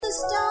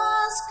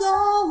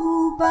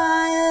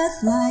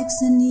flags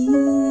are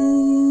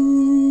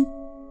near.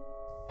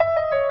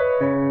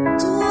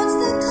 Towards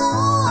the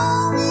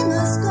call we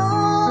must go.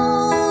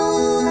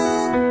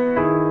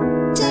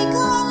 Take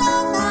all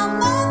of our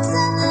marks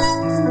and let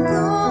them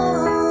go.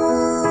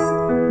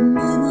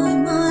 My, my,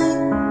 my,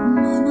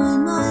 my, my,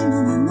 my,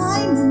 my, my, my,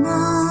 my,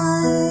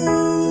 my.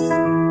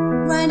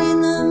 Right in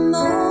the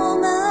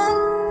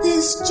moment,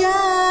 this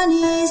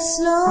journey's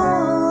slow.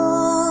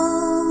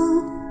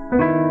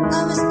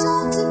 I was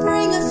told to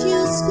bring a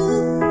few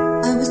scoops.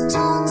 I was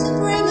told to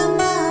bring a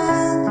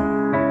mug.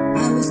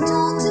 I was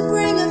told to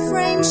bring a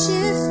frame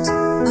shift.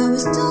 I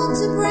was told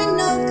to bring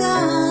no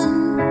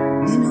gun.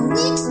 In a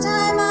week's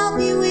time I'll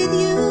be with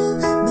you,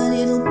 but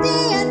it'll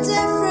be a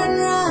different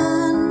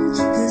run.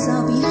 'Cause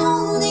I'll be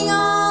holding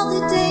all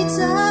the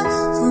data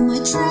for my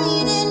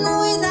training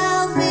with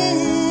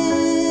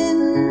Alvin.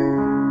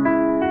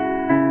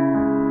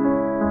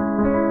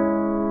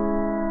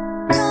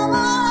 Come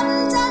on,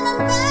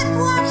 Diamondback,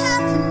 what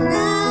happened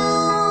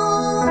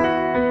now?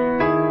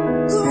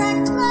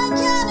 Correct my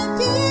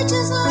canopy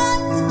just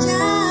like the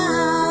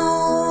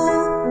cow.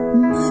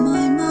 My,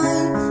 my, my,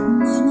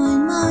 my, my,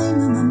 my, my,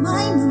 my, my,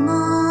 my,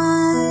 my.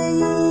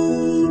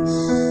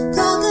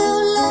 Cargo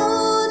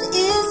load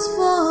is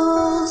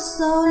full,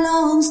 so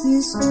long's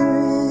this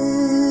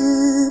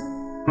trip.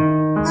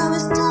 I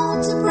was told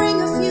to bring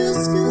a few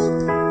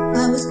scoops.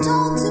 I was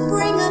told to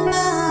bring a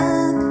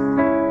mug.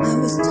 I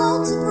was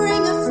told to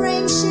bring a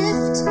frame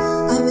shift.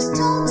 I was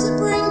told to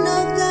bring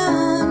no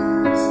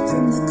gun.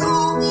 From the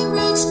call we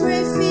reached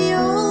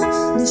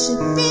Greyfield. This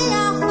should be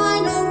our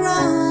final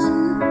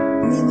run.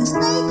 We must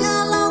make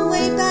our long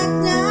way back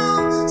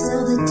now.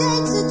 Sell the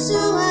data to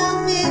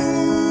Alvin.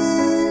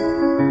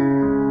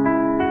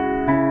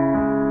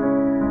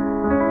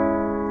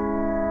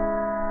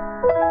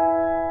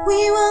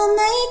 We will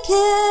make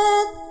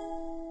it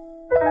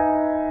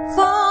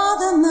for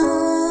the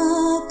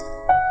mug,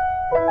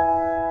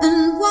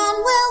 and one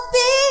will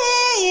be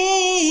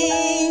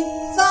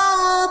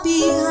far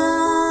behind.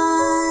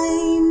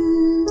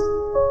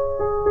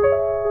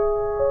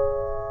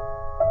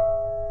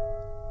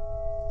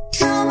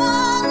 Come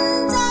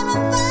on,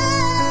 Diamondback.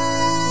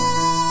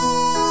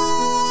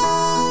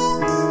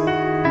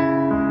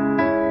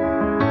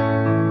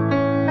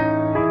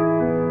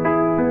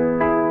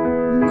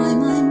 My,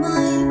 my, my,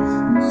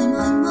 my, my,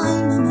 my, my,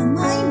 my, my,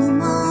 my,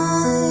 my.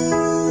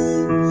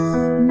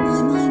 My,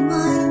 my,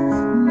 my,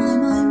 my, my,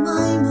 my,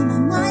 my, my,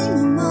 my,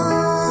 my, my.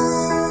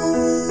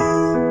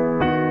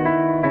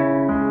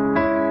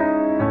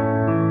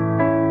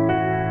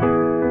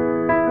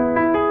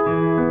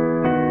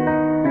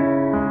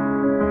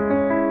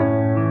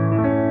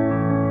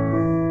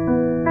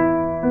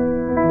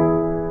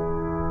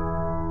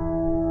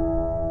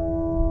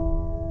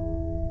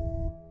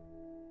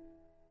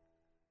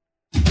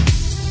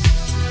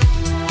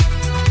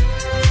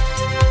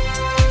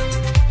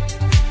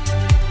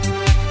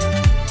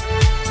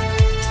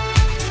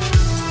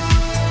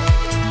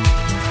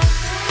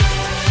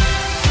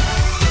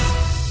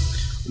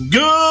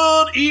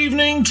 Good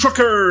evening,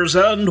 truckers,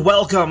 and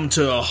welcome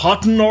to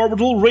Hot and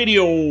Orbital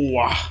Radio.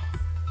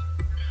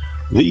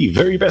 The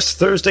very best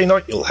Thursday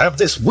night you'll have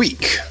this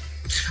week.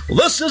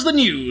 This is the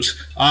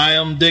news. I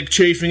am Dick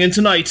Chafing, and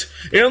tonight,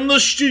 in the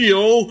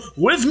studio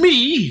with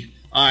me,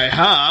 I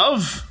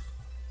have...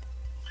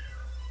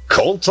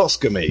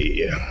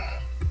 Coltoscopy.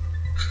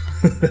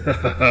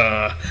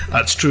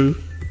 That's true.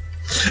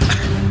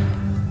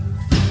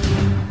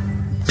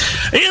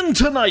 In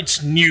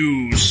tonight's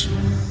news...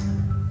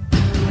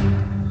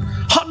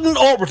 Hot and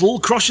Orbital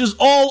crushes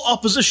all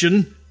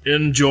opposition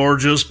in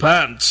George's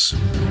pants.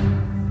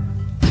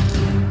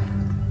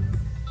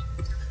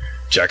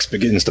 Jax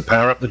begins to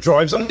power up the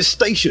drives on his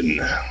station.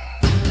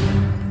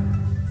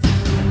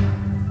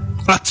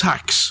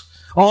 Attacks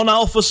on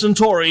Alpha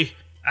Centauri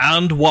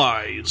and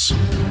Wise.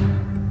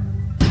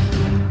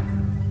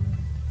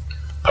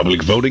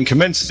 Public voting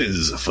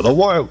commences for the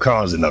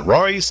wildcards in the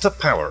Rise to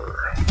Power.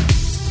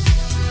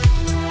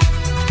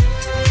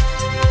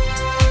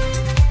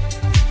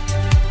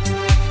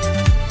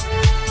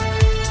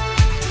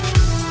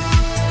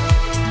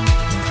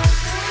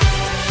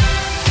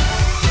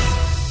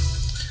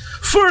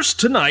 First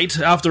tonight,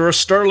 after a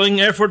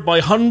sterling effort by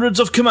hundreds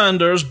of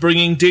commanders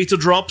bringing data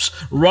drops,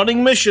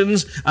 running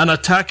missions, and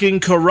attacking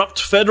corrupt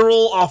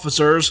federal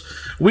officers,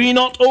 we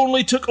not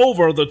only took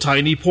over the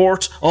tiny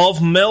port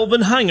of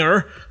Melvin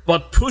Hangar,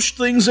 but pushed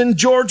things in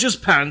George's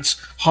pants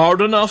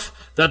hard enough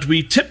that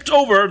we tipped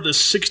over the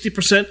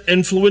 60%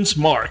 influence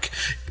mark.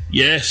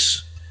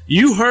 Yes,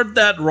 you heard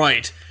that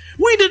right.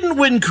 We didn't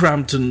win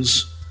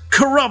Cramptons.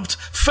 Corrupt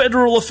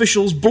federal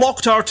officials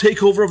blocked our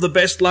takeover of the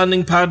best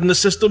landing pad in the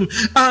system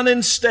and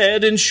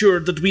instead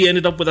ensured that we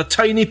ended up with a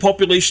tiny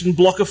population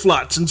block of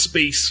flats in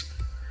space.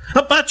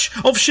 A batch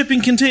of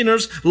shipping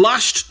containers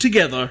lashed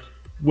together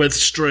with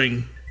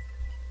string.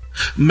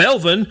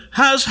 Melvin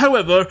has,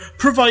 however,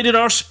 provided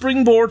our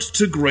springboard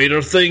to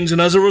greater things,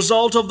 and as a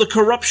result of the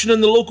corruption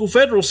in the local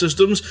federal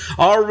systems,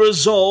 our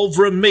resolve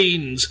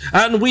remains,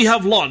 and we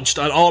have launched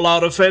an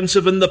all-out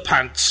offensive in the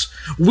pants.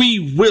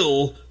 We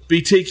will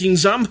be taking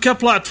Zamka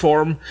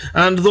platform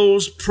and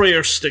those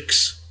prayer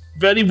sticks,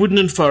 very wooden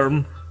and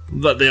firm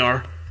that they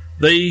are,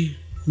 they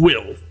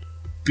will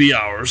be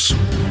ours.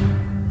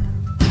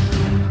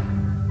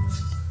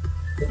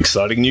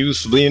 Exciting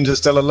news for the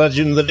interstellar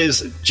legend that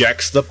is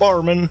Jax the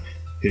Barman.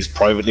 His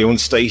privately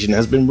owned station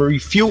has been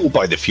refueled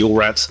by the fuel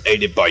rats,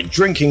 aided by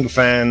drinking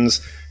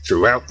fans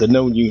throughout the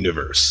known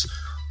universe.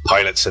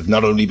 Pilots have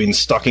not only been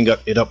stocking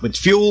it up with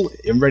fuel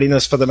in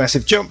readiness for the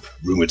massive jump,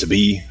 rumoured to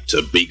be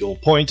to Beagle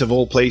Point of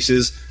all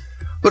places,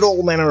 but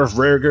all manner of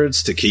rare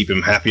goods to keep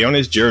him happy on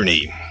his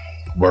journey.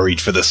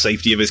 Worried for the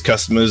safety of his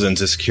customers and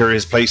to secure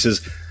his place as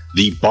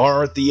the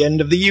bar at the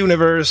end of the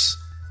universe,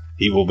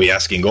 he will be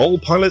asking all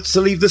pilots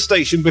to leave the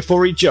station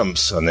before he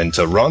jumps, and then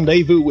to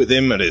rendezvous with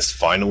him at his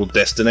final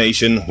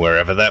destination,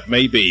 wherever that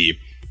may be.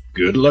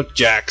 Good luck,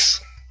 Jax.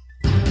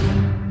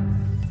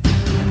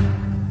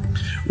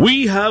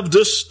 We have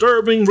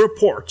disturbing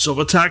reports of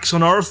attacks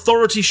on our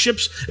authority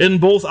ships in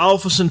both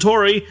Alpha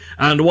Centauri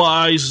and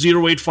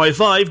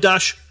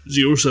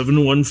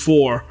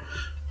Y0855-0714.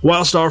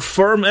 Whilst our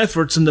firm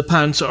efforts in the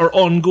pants are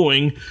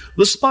ongoing,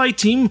 the spy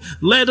team,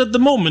 led at the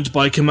moment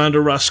by Commander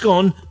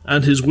Rascon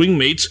and his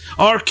wingmates,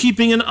 are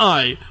keeping an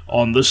eye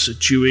on the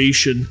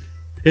situation.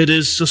 It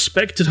is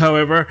suspected,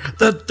 however,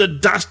 that the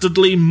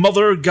dastardly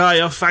Mother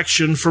Gaia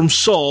faction from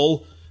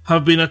Sol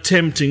have been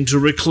attempting to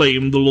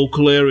reclaim the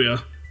local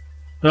area.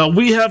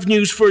 We have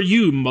news for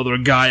you, Mother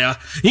Gaia.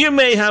 You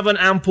may have an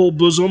ample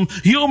bosom,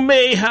 you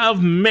may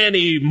have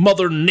many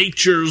Mother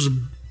Natures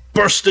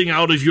bursting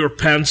out of your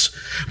pants,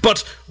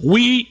 but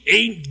we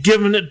ain't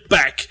giving it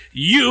back.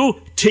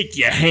 You take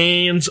your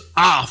hands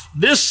off.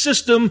 This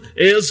system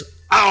is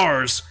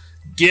ours.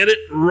 Get it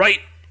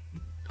right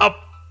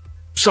up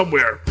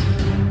somewhere.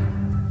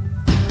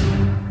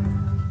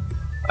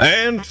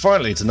 And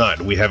finally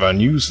tonight, we have our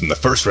news from the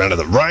first round of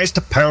the Rise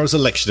to Powers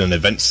election and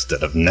events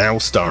that have now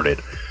started.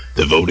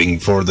 The voting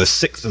for the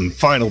 6th and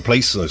final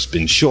place has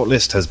been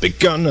shortlisted has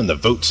begun, and the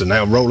votes are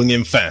now rolling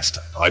in fast.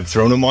 I've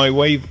thrown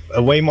away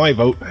my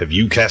vote. Have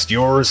you cast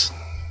yours?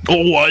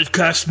 Oh, I've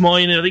cast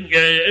mine. I think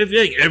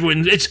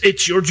everyone,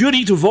 it's your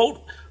duty to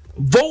vote.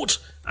 Vote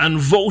and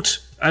vote.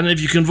 And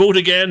if you can vote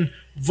again,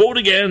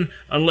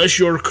 unless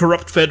you're a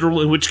corrupt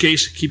federal, in which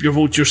case, keep your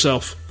vote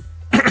yourself.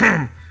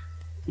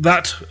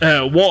 That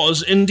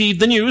was indeed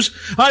the news.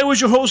 I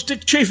was your host,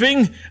 Dick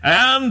Chafing,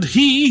 and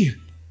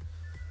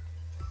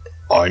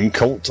I'm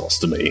Colt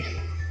Ostomy.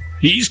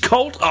 He's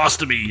Colt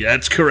Ostomy,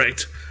 that's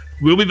correct.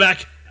 We'll be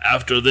back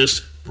after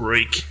this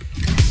break.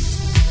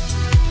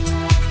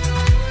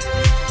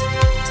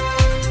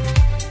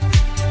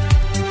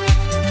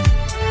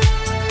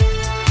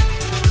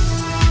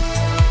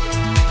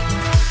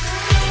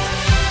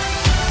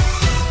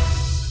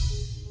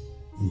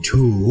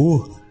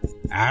 To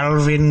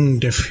Alvin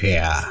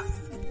DeFeer,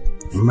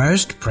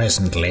 most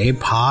presently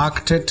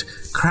parked at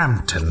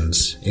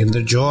Crampton's in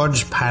the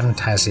George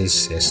Pantassi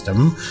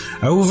system,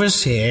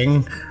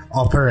 overseeing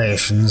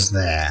operations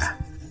there.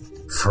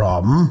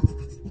 From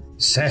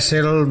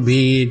Cecil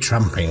B.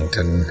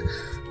 Trumpington,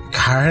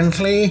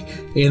 currently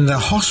in the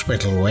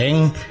hospital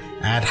wing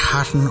at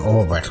Hutton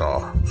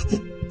Orbital.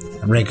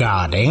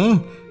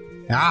 Regarding...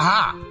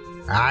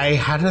 I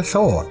had a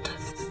thought.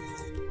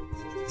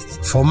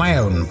 For my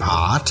own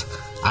part,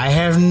 I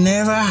have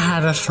never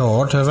had a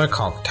thought of a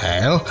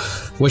cocktail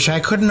which I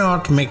could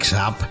not mix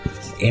up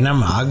in a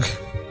mug,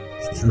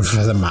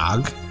 for the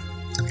mug.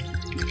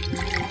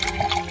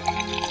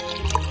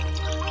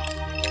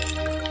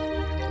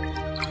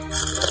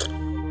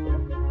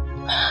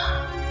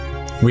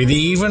 With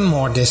even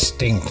more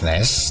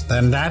distinctness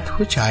than that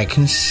which I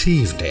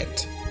conceived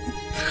it.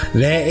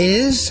 There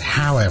is,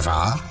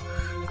 however,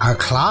 a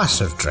class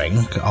of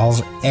drink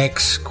of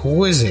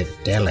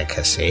exquisite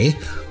delicacy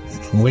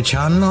which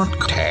are not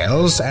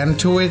cocktails, and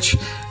to which,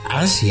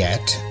 as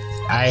yet,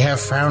 I have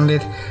found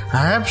it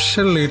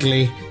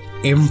absolutely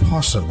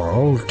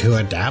impossible to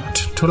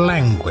adapt to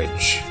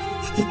language.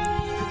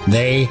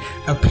 They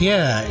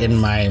appear in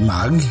my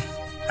mug,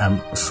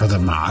 for the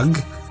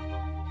mug.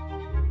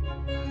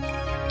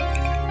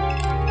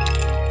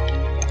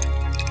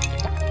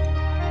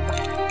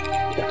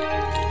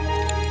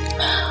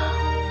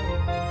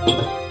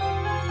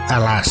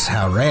 Alas,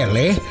 how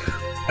rarely,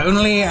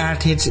 only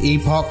at its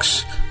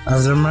epochs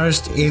of the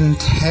most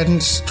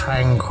intense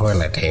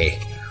tranquility,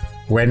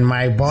 when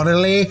my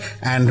bodily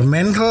and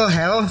mental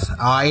health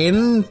are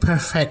in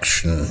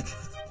perfection,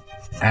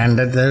 and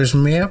at those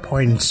mere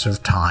points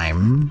of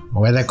time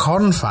where the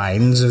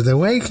confines of the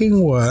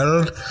waking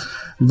world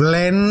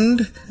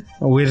blend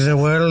with the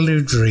world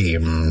of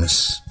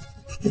dreams.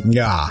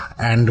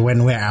 And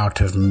when we're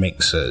out of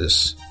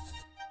mixers.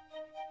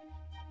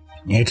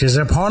 It is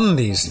upon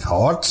these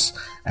thoughts,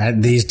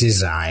 at these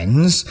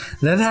designs,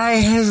 that I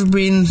have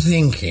been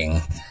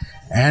thinking,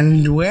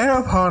 and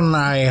whereupon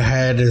I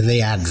heard of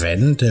the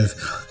advent of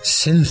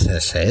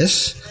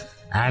synthesis,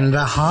 and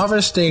the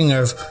harvesting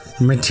of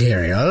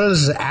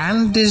materials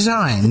and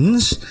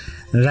designs,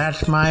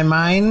 that my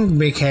mind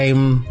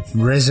became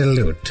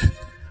resolute.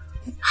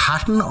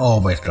 Hutton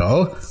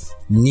Orbital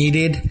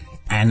needed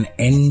an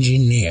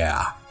engineer,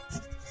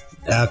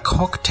 a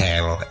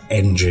cocktail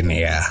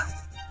engineer.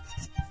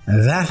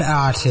 That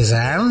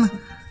artisan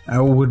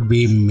would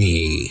be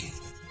me.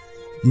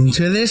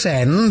 To this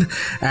end,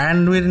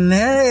 and with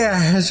nary a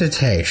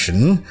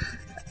hesitation,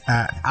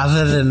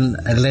 other than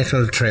a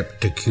little trip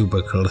to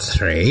Cubicle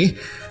 3,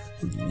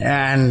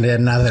 and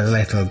another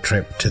little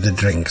trip to the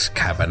drinks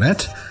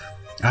cabinet,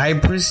 I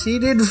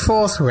proceeded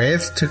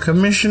forthwith to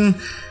commission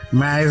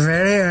my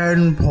very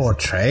own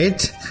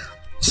portrait,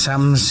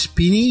 some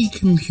spinny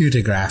computer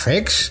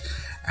graphics,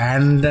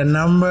 and a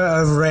number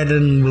of red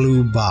and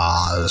blue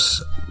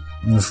bars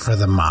for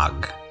the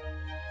mug.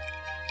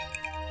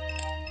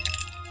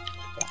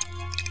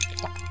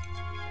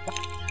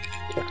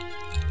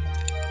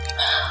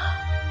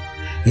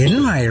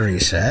 In my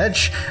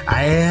research,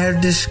 I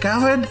have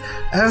discovered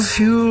a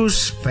few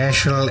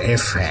special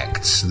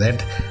effects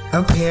that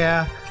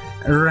appear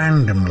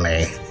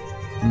randomly.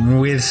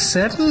 With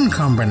certain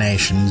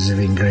combinations of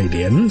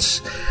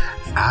ingredients,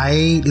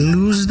 I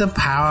lose the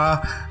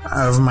power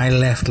of my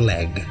left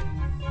leg.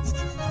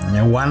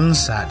 One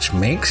such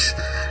mix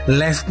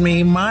left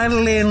me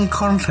mildly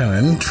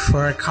incontinent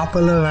for a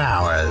couple of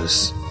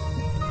hours.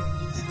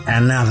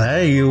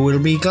 Another, you will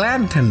be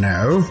glad to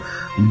know,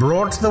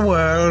 brought the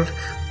world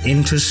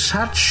into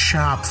such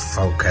sharp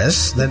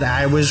focus that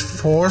I was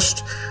forced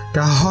to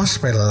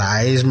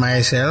hospitalize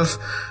myself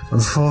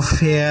for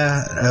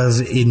fear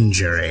of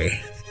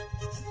injury.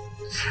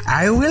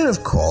 I will,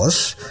 of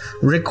course,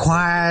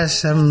 require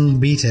some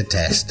beta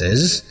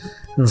testers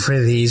for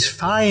these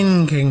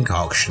fine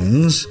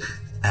concoctions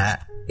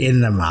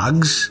in the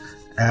mugs,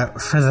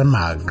 for the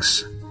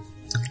mugs.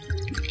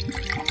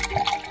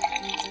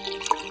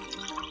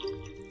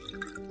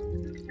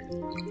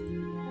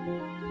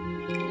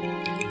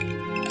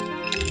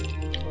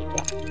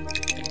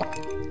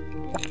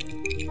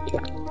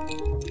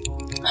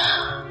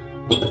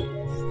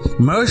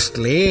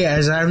 Mostly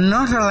as I'm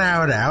not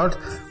allowed out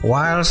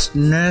whilst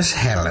Nurse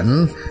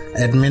Helen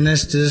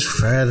administers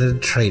further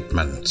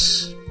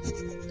treatments.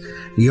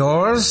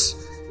 Yours,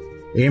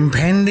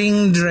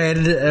 impending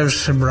dread of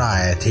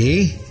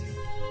sobriety,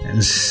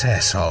 and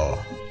Cecil.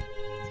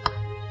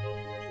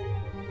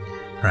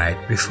 Right,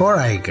 before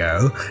I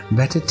go,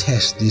 better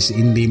test this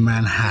indie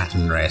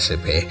Manhattan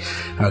recipe.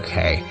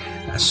 Okay,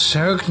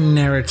 soak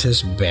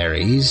Neritus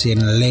berries in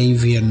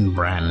Lavian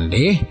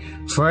brandy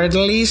for at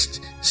least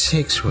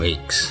 6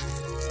 weeks.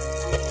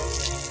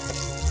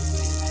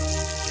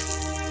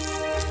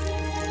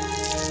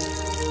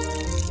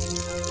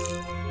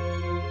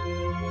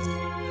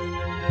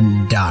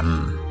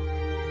 Done.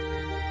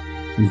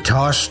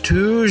 Toss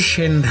 2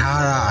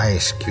 Shintara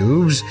ice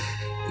cubes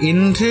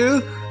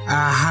into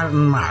a hot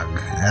mug.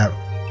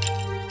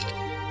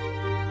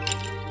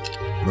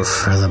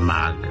 For the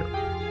mug.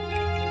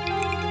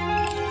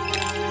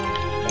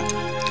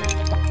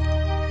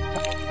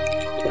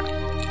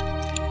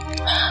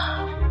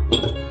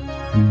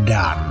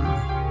 Done.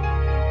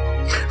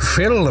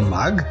 Fill the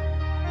mug.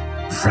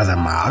 For the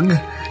mug.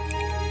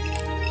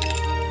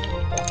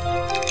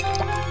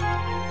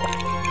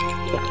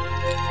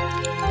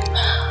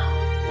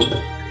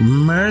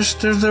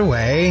 Most of the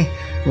way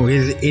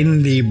with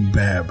indie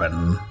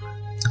bourbon.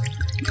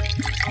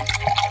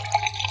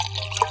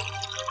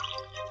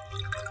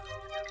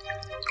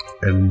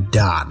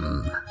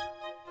 Done.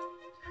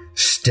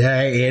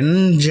 Stir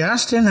in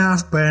just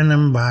enough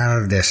Burnham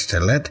Bile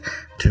distillate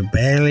to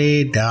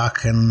barely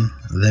darken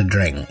the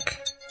drink.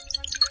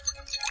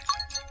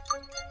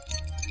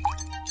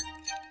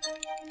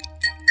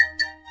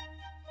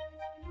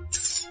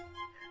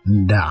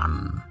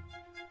 Done.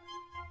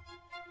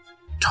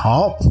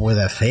 Top with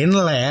a thin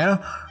layer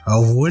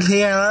of woody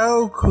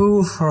yellow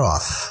cool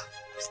froth.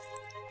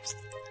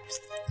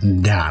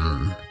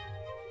 Done.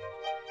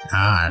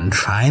 And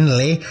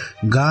finally,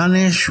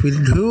 garnish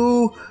with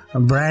 2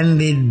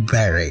 brandied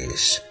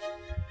berries.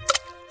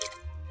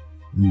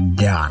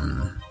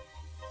 Done.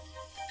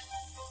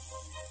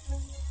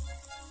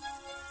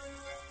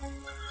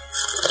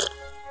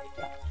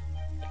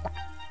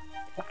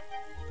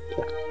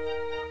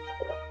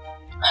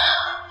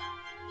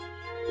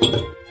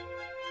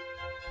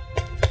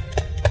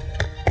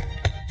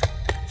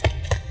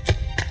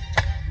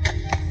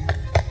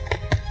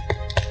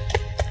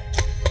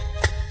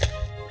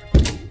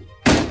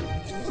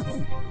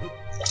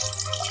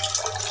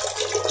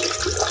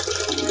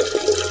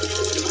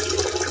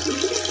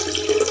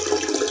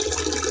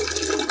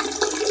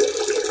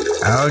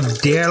 Oh,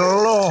 dear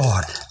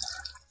Lord.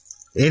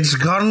 It's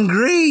gone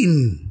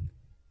green.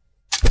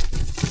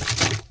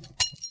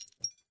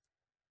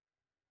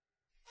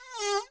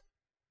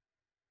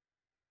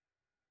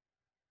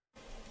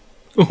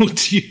 Oh,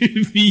 dear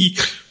me.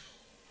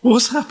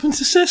 What's happened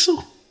to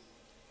Cecil?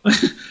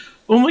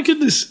 Oh, my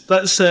goodness.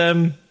 That's,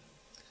 oh,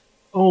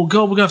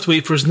 God, we're going to have to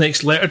wait for his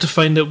next letter to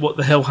find out what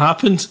the hell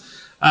happened.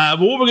 But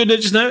what we're going to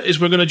do just now is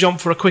we're going to jump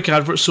for a quick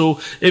advert. So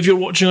if you're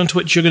watching on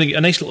Twitch, you're going to get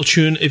a nice little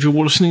tune. If you're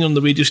listening on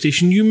the radio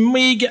station, you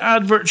may get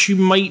adverts, you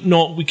might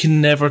not. We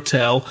can never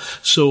tell.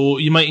 So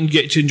you might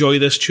get to enjoy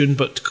this tune,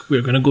 but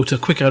we're going to go to a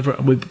quick advert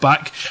and we'll be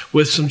back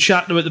with some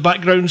chat about the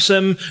background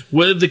sim,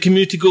 where the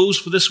community goes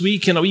for this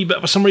week, and a wee bit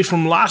of a summary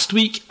from last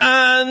week,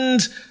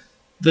 and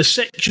the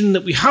section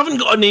that we haven't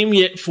got a name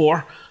yet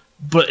for,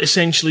 but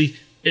essentially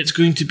it's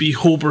going to be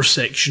Hober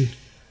section.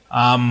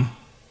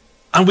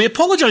 And we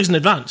apologise in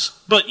advance,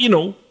 but, you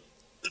know,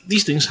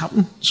 these things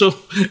happen, so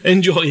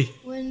enjoy.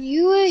 When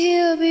you were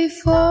here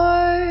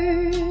before,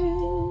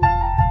 you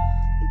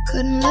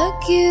couldn't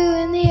look you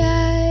in the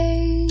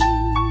eye.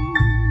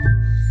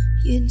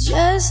 You're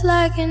just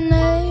like an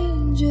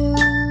angel.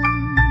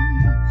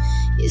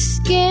 Your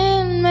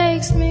skin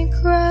makes me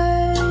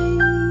cry.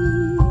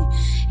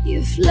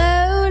 You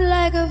float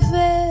like a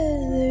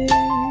feather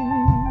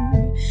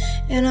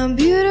in a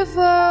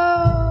beautiful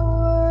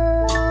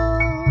world.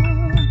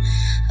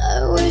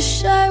 I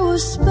wish I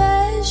was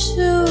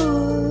special.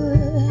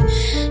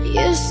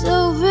 You're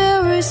so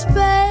very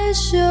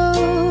special,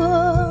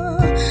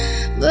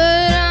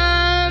 but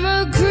I'm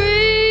a creep.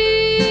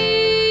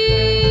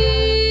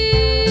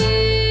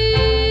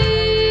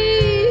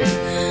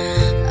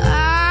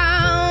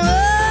 I'm a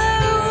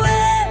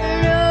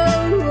widow.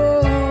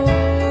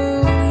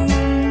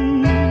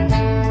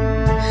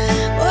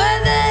 What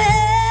the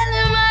hell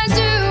am I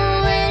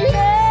doing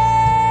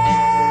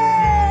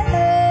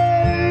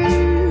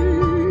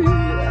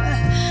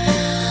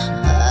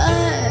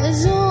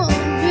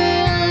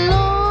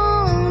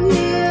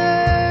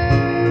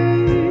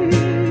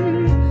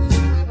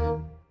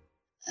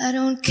I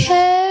don't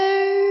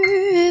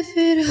care if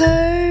it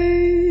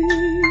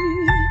hurts.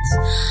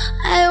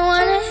 I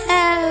wanna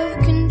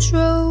have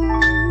control.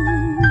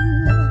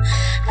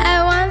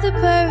 I want the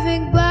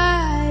perfect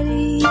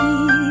body. I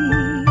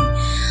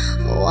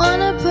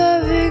want a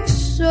perfect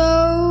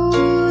soul.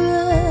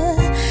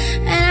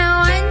 And I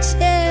want you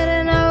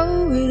to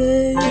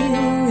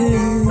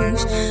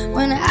notice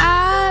when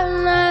I'm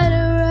not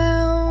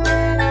around.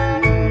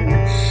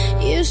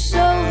 You're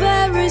so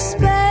very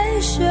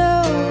special.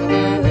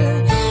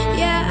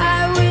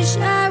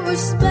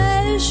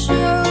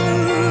 Special,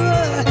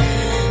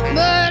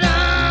 but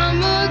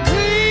I'm a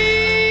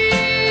creep.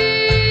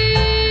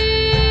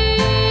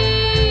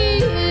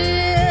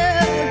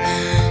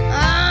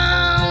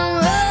 I'm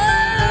a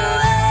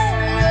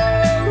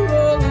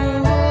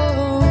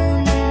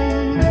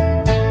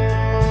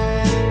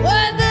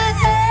what the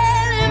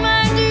hell am I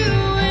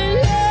doing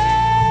here?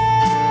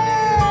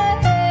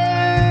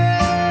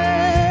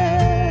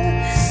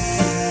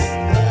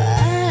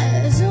 I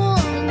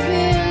don't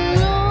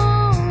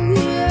belong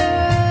here.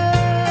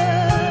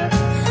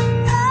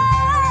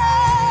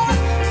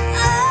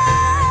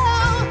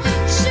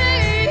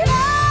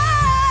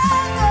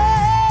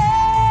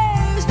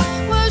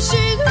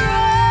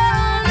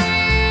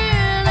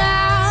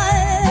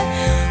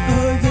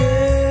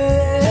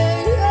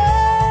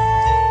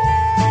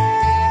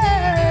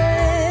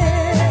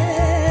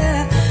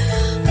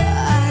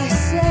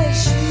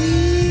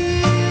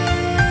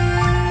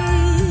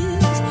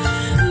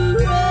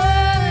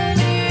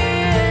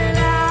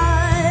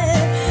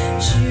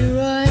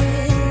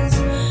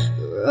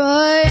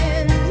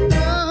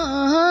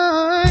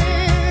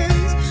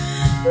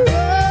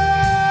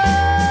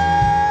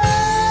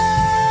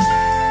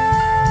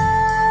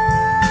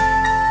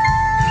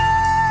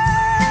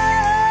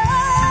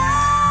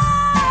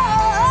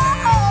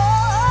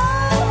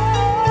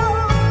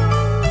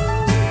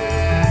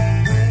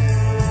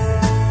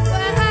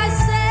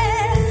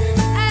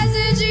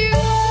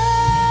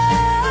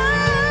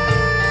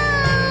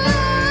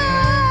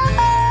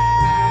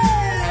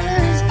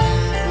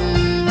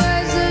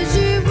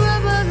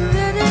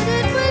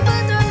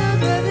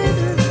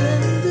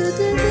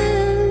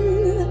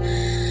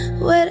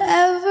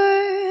 Whatever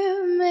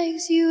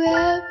makes you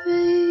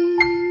happy,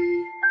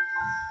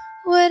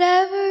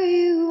 whatever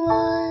you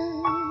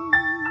want,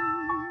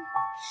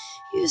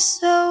 you're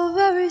so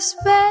very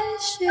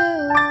special.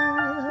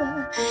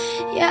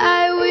 Yeah,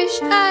 I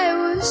wish I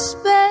was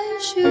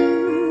special,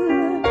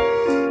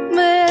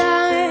 but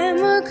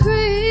I'm a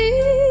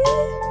creep.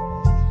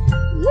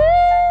 Ooh,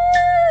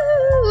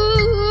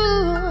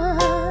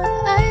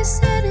 I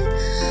said it,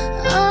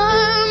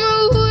 I'm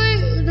a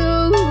weirdo.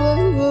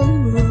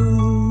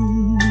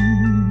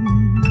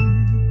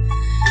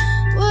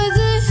 What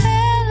the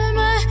hell am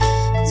I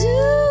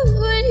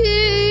doing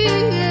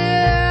here?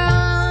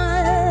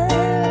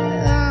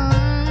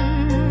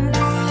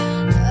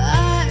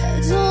 I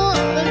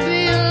don't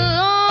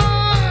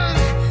belong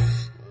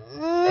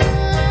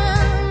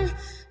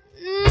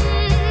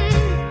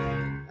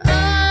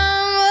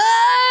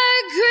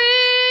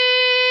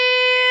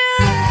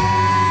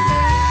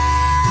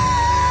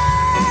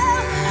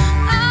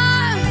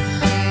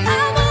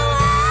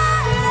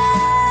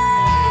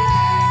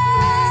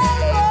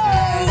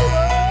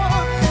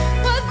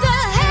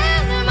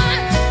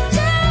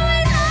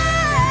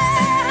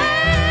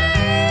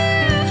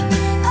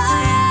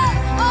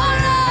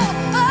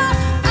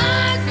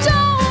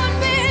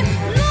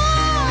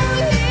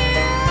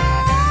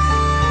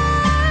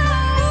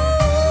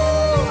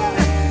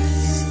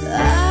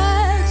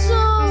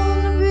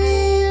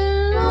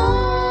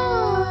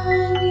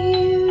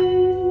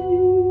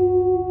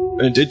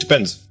It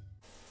depends.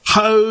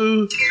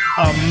 How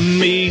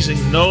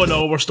amazing.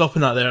 No, we're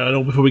stopping that there. I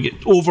know, before we get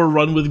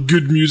overrun with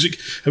good music.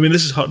 I mean,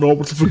 this is Hutton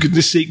Orbital, for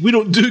goodness sake. We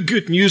don't do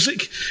good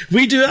music.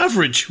 We do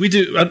average. We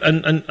do,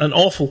 and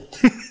awful.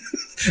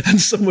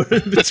 And somewhere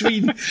in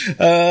between.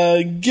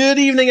 Good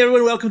evening,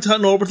 everyone. Welcome to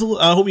Hutton Orbital.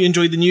 I hope you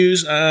enjoyed the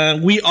news.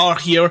 We are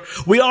here.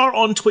 We are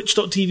on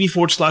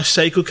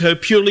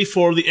twitch.tv/PsychoCow purely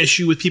for the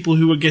issue with people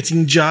who were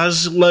getting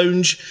Jazz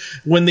Lounge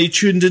when they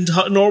tuned into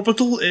Hutton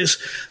Orbital.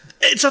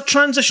 It's a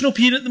transitional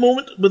period at the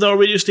moment with our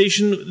radio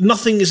station.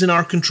 Nothing is in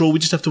our control. We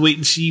just have to wait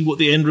and see what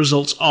the end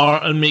results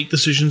are and make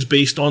decisions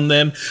based on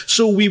them.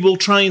 So we will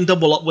try and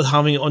double up with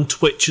having it on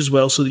Twitch as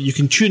well, so that you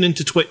can tune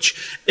into Twitch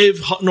if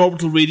Hutton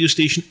Orbital radio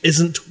station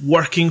isn't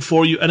working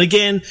for you. And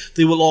again,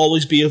 they will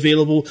always be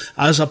available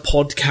as a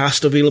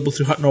podcast, available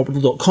through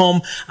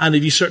huttonorbital.com. And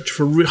if you search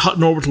for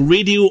Hutton Orbital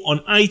Radio on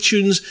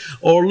iTunes,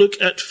 or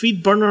look at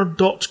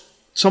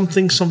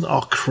feedburner.something,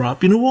 oh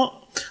crap, you know what?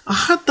 I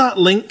had that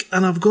link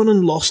and I've gone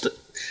and lost it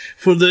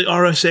for the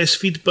RSS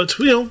feed, but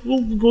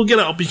we'll get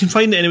it up. You can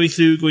find it anyway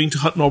through going to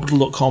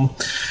huttonorbital.com.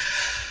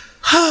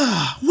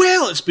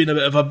 Well, it's been a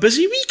bit of a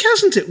busy week,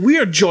 hasn't it? We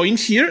are joined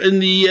here in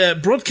the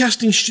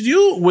broadcasting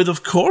studio with,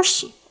 of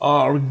course,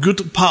 our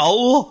good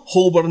pal,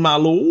 Holborn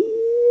Mallow.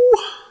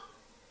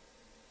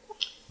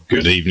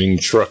 Good evening,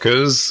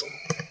 truckers.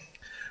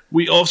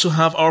 We also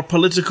have our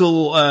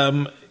political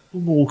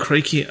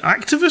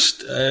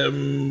activist,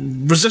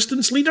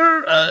 resistance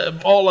leader,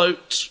 all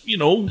out,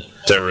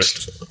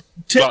 Terrorist.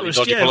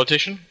 Dodgy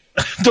politician.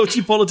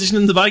 Dodgy politician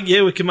in the back,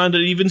 yeah, with Commander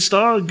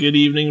Evenstar. Good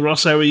evening,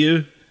 Ross, how are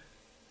you?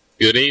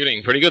 Good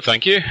evening, pretty good,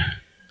 thank you.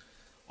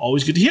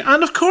 Always good to hear.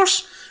 And of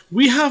course,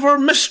 we have our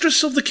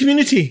mistress of the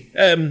community.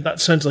 That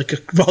sounds like a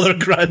rather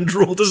grand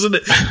role, doesn't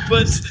it?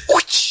 But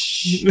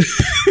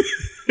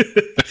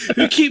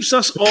who keeps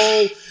us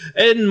all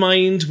in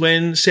mind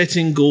when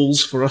setting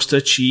goals for us to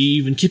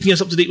achieve and keeping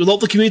us up to date with all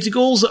the community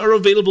goals that are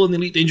available in the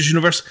Elite Dangerous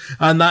universe.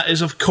 And that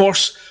is, of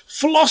course,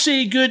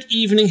 Flossie. Good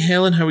evening,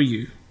 Helen. How are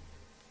you?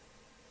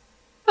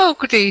 Oh,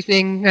 good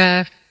evening.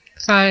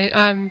 Fine.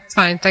 I'm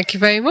fine, thank you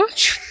very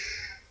much.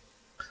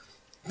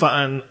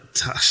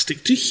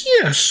 Fantastic to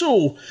hear.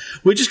 So,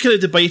 we're just kind of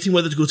debating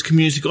whether to go to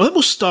community goals. I think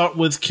we'll start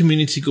with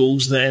community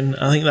goals then.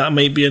 I think that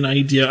might be an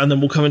idea, and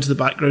then we'll come into the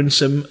background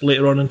sim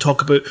later on and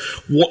talk about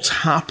what's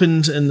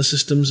happened in the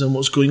systems and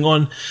what's going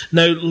on.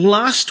 Now,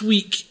 last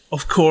week,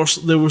 of course,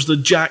 there was the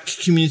Jack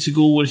community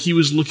goal where he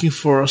was looking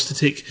for us to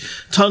take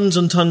tons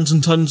and tons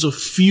and tons of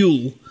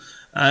fuel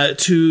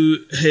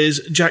to his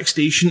Jack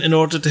station in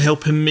order to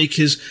help him make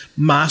his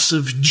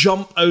massive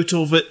jump out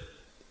of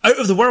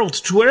the world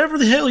to wherever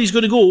the hell he's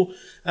going to go.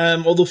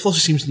 Although Flossie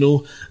seems to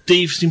know,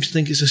 Dave seems to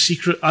think it's a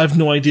secret. I have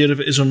no idea if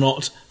it is or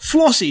not.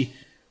 Flossie,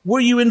 were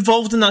you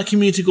involved in that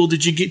community goal?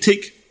 Did you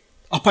take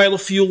a pile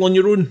of fuel on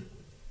your own?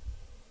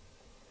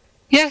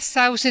 Yes,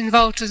 I was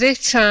involved with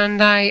it,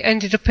 and I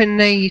ended up in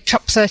the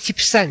top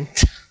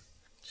 30%.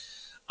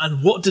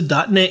 And what did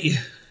that net you?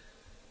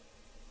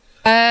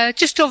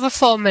 Just over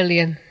 4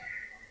 million.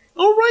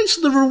 Oh, right,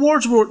 so the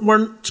rewards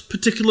weren't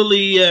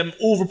particularly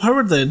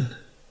overpowered then?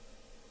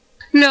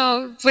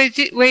 No, we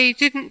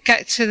didn't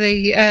get to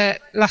the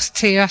last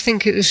tier. I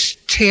think it was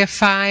tier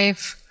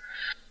 5.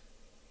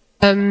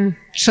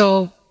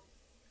 So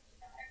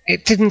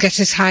it didn't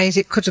get as high as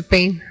it could have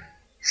been.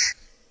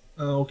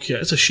 Okay,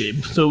 it's a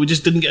shame. So we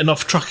just didn't get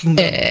enough trucking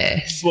done.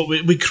 Yes. But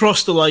we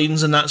crossed the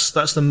lines, and that's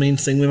the main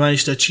thing. We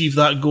managed to achieve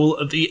that goal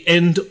at the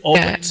end of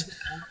it.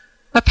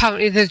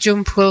 Apparently the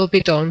jump will be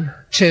done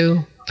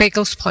to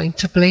Beagle's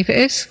Point, I believe it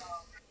is.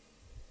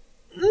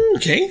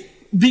 Okay.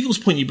 Beagle's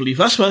Point, you believe?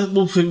 That's what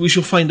we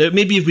shall find out.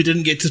 Maybe if we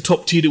didn't get to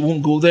top tier, it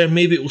won't go there.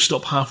 Maybe it will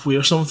stop halfway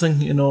or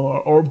something,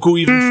 or go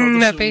even further.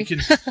 Maybe.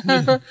 So we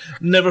can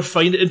never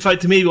find it. In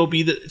fact, it may well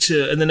be that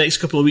in the next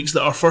couple of weeks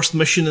that our first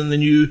mission in the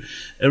new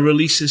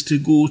release is to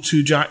go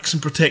to Jax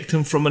and protect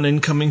him from an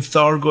incoming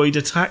Thargoid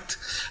attack.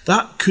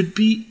 That could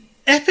be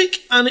epic,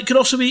 and it could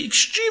also be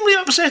extremely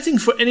upsetting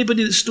for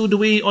anybody that's stowed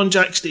away on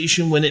Jack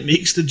Station when it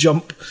makes the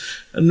jump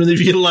and when they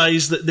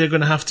realise that they're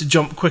going to have to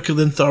jump quicker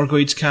than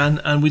Thargoids can,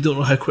 and we don't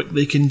know how quick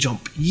they can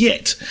jump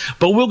yet.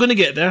 But we're going to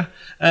get there.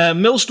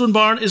 Millstone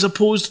Barn is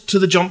opposed to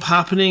the jump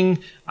happening.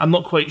 I'm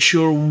not quite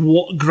sure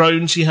what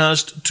grounds he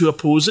has to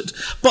oppose it.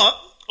 But,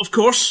 of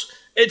course,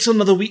 it's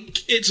another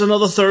week. It's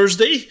another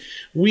Thursday.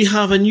 We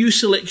have a new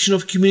selection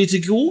of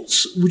community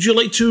goals. Would you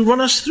like to run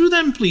us through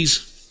them,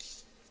 please?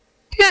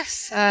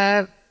 Yes.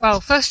 Well,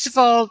 first of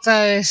all,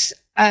 there's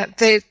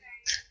the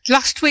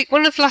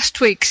one of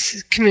last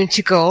week's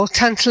community goal,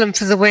 Tantalum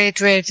for the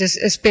Wade Raiders,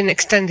 has been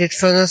extended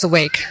for another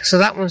week, so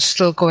that one's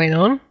still going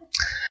on.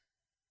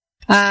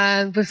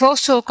 And we've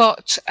also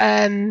got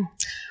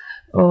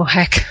oh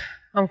heck,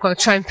 I'm going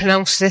to try and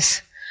pronounce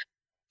this.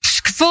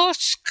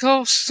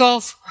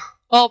 Skvorsov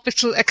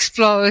Orbital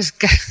Explorers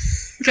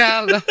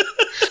Gala.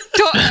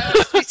 Don't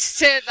ask me to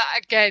say that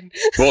again.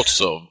 What's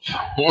up?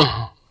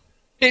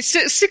 It's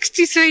at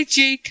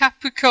 63G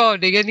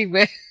Capricorni,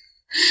 anyway.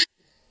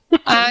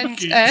 And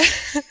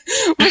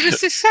with the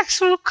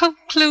successful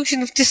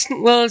conclusion of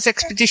Distant Worlds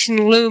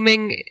expedition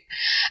looming,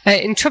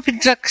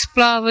 intrepid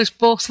explorers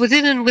both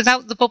within and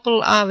without the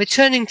bubble are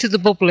returning to the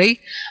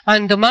bubbly,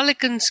 and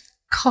O'Mallaghan's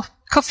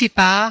coffee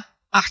bar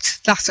at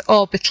that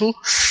orbital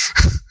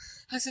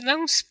has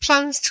announced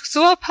plans to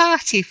throw a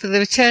party for the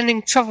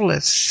returning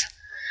travellers.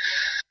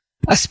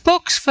 A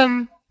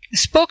spokesperson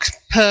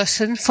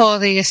for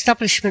the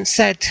establishment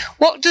said,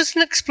 "What does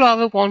an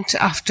explorer want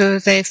after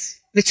they've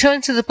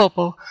returned to the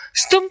bubble,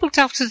 stumbled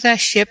out of their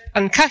ship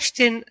and cashed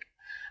in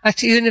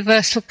at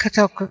Universal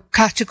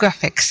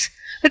Cartographics?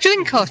 A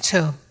drink or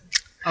two."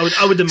 I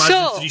would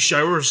imagine 3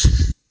 showers.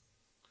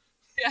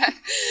 Yeah.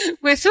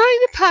 We're throwing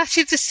the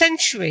party of the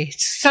century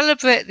to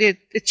celebrate the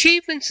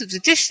achievements of the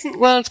Distant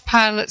World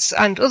pilots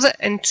and other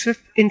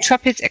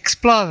intrepid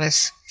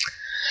explorers.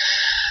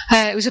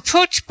 It was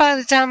approached by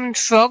the Diamond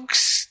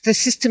Frogs, the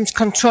system's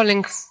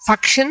controlling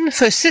faction,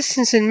 for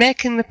assistance in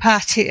making the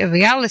party a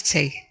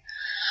reality.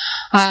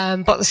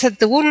 But they said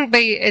there wouldn't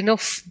be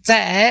enough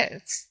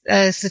there,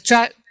 as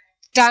the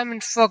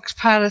Diamond Frogs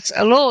pilots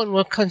alone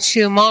will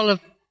consume all of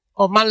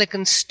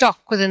O'Mallaghan's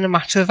stock within a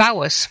matter of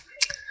hours.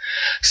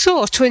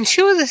 So, to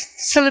ensure the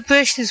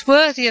celebration is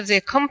worthy of the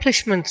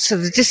accomplishments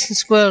of the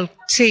Distant World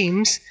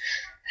teams,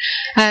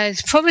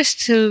 it's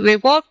promised to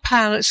reward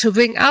pilots who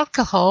bring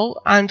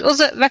alcohol and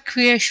other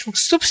recreational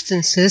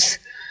substances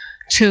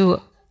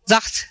to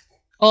that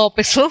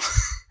orbital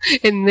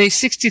in the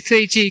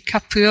 63G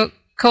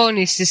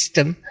Capricorni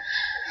system.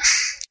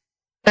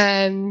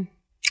 And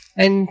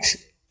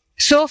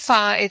so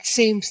far it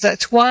seems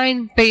that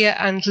wine, beer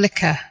and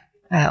liquor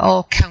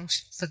all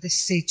count for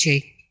this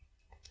CG.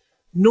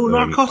 No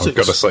narcotics. I've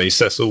got to say,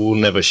 Cecil will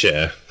never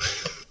share.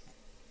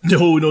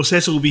 No,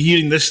 Cecil will be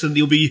hearing this and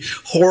he'll be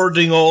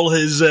hoarding all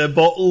his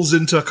bottles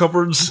into a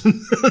cupboards,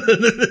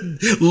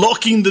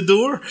 locking the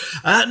door.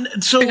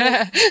 And so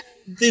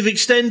they've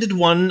extended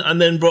one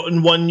and then brought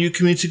in one new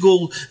community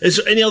goal. Is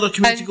there any other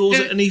community goals?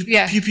 Any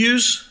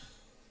pew-pews?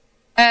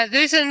 There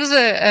is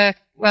another,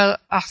 well,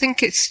 I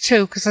think it's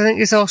 2, because I think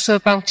there's also a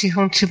bounty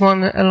hunting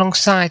one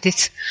alongside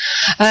it.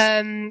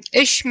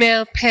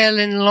 Ishmael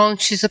Palin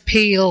launches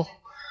appeal.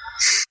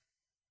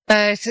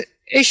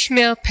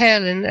 Ishmael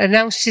Palin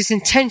announced his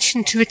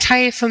intention to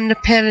retire from the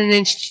Palin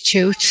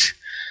Institute,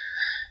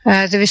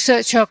 the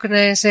research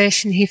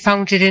organisation he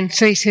founded in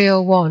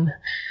 3301.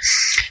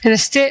 In a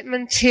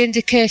statement, he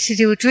indicated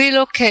he would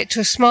relocate to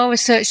a small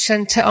research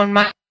centre on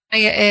Maya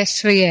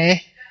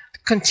A3A,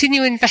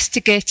 continue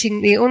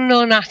investigating the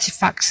unknown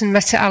artefacts and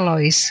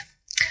meta-alloys.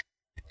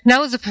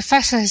 Now the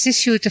professor has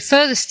issued a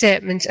further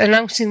statement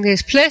announcing that he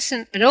has placed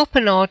an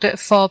open order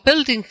for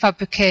building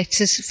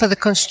fabricators for the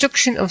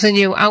construction of the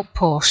new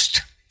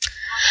outpost.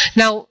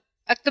 Now,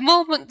 at the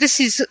moment, this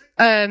is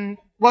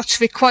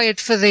what's required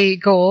for the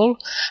goal.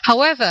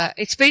 However,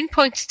 it's been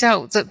pointed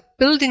out that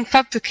building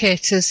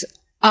fabricators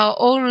are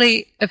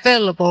only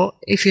available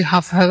if you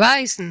have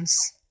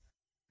horizons.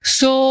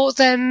 So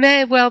there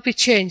may well be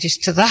changes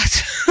to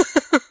that.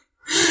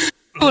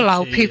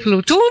 Allow people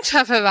who don't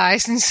have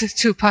horizons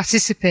to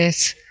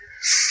participate.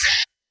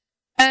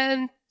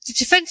 The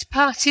Defence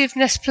Party of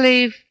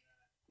Nesples,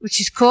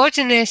 which is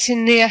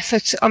coordinating the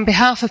effort on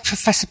behalf of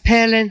Professor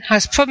Palin,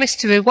 has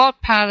promised to reward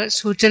pilots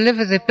who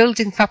deliver the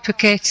building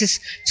fabricators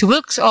to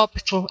Wilkes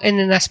Orbital in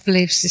the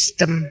Nesples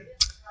system.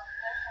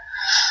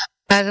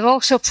 They've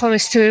also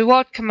promised to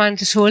reward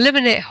commanders who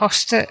eliminate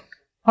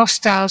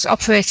hostiles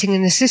operating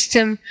in the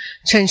system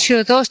to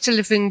ensure those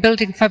delivering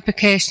building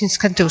fabrications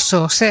can do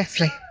so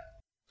safely.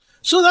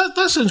 So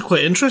that sounds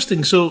quite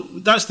interesting. So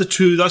that's the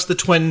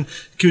twin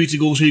community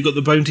goals where you've got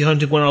the bounty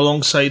hunting one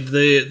alongside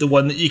the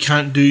one that you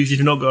can't do if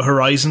you've not got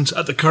horizons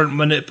at the current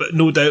minute, but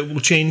no doubt will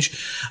change.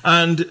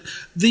 And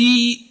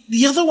the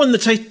other one,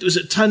 was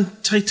it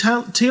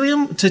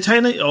Titanium?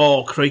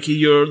 Oh, crikey,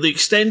 you're the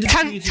extended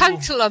community goal.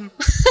 Tantalum.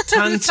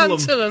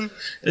 Tantalum.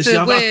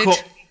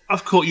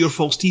 I've caught your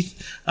false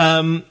teeth.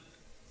 Or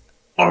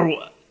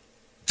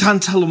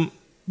Tantalum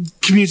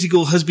community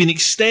goal has been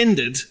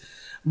extended.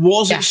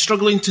 Was it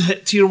struggling to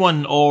hit Tier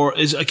 1, or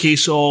is it a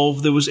case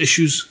of there was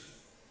issues?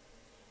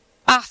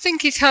 I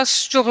think it has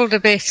struggled a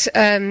bit.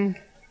 I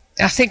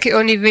think it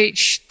only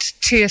reached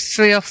Tier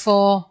 3 or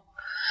 4,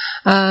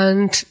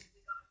 and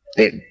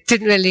it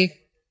didn't really...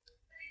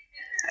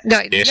 No,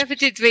 it never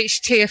did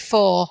reach Tier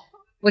 4,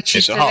 which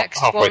is the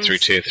next one. Halfway through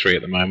Tier 3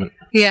 at the moment.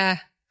 Yeah.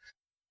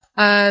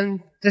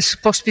 There's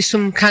supposed to be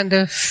some kind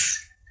of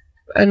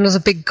another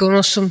big gun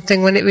or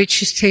something when it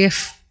reaches Tier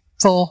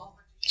 4.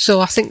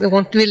 So I think they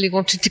really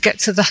wanted to get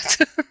to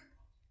that.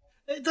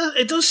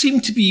 It does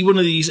seem to be one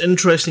of these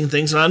interesting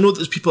things, and I know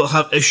there's people that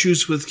have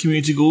issues with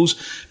community goals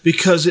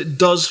because it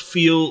does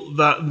feel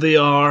that they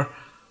are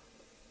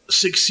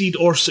succeed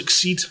or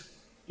succeed.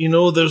 You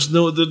know, they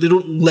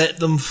don't let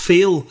them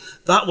fail.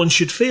 That one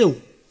should fail.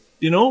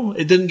 You know,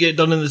 it didn't get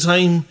done in the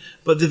time,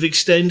 but they've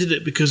extended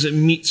it because it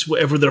meets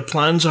whatever their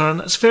plans are, and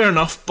that's fair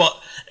enough, but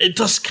it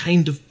does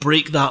kind of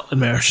break that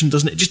immersion,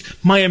 doesn't it?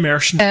 Just my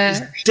immersion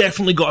has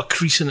definitely got a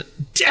crease in it.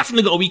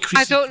 Definitely got a wee crease.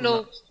 I don't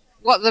know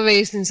what the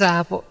reasons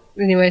are, but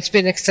anyway, it's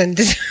been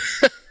extended.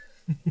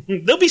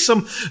 There'll be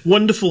some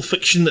wonderful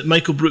fiction that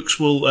Michael Brooks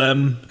will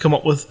come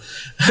up with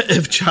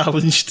if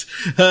challenged.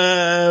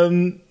 I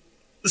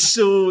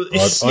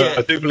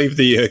do believe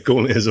the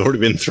gauntlet has already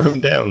been thrown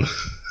down.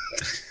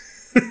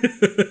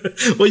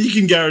 Well, you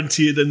can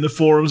guarantee it in the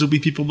forums there'll be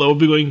people that will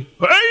be going,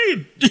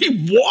 "Hey,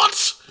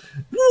 what?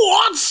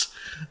 What?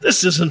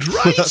 This isn't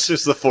right." That's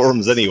just the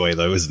forums anyway,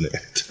 though, isn't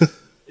it?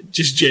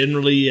 Just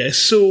generally, yes.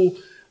 So,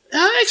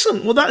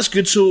 excellent. Well, that's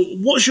good. So,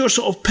 what's your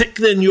sort of pick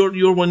then?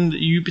 Your one that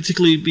you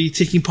particularly be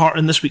taking part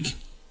in this week?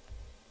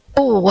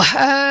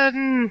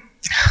 I'm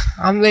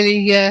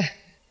really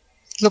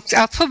looked.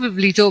 I'll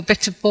probably do a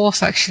bit of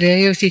both.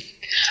 Actually,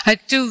 I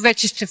do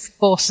register for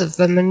both of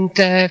them and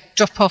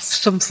drop off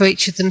some for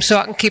each of them, so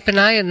I can keep an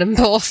eye on them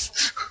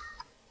both.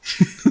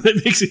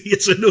 That makes it,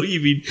 yes, I know what you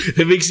mean.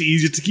 It makes it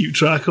easier to keep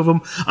track of them.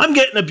 I'm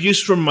getting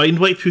abuse from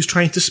Mindwipe, who's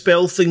trying to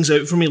spell things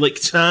out for me,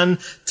 like tan,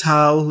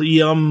 tal,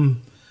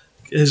 yum,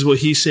 is what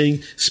he's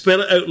saying.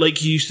 Spell it out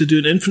like you used to do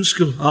in infant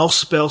school. I'll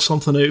spell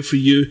something out for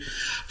you.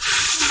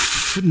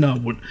 No, I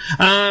won't.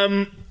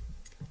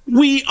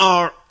 We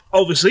are,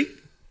 obviously,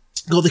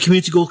 got the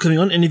community goal coming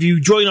on, and if you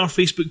join our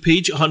Facebook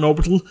page at Hutton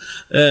Orbital,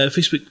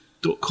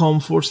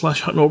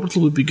 facebook.com/Hutton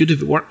Orbital would be good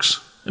if it works.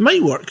 It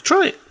might work,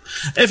 try it.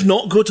 If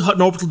not, go to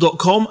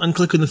huttonorbital.com and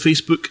click on the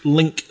Facebook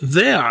link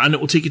there, and it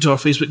will take you to our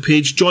Facebook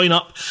page. Join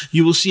up.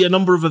 You will see a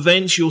number of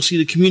events. You'll see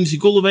the community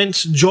goal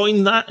events.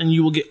 Join that, and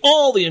you will get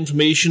all the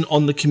information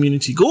on the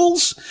community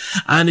goals.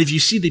 And if you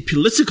see the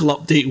political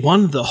update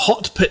one, the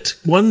hot pit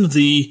one,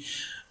 the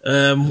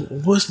have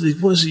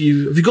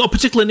you got a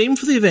particular name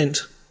for the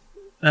event,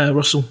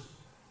 Russell?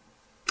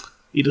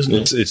 He doesn't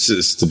know.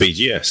 It's the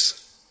BGS.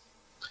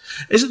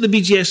 Is it the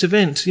BGS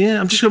event?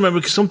 Yeah, I'm just going to remember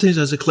because sometimes it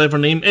has a clever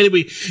name.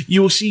 Anyway,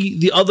 you will see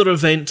the other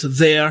event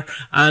there,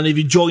 and if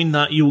you join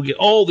that, you will get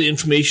all the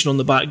information on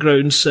the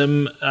background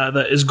sim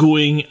that is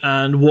going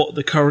and what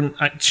the current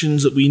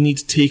actions that we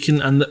need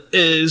taken, and that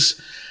is,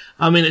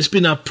 I mean, it's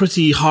been a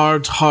pretty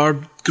hard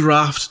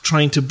graft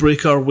trying to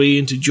break our way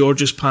into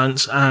George's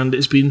pants, and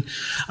it's been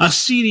a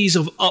series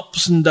of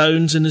ups and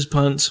downs in his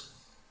pants,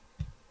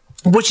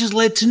 which has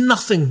led to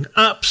nothing.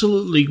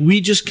 Absolutely. We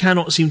just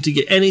cannot seem to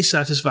get any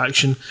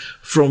satisfaction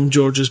from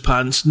George's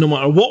pants. No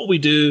matter what we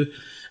do,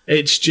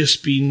 it's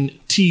just been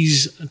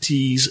tease.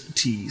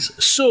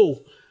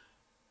 So,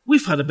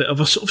 we've had a bit of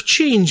a sort of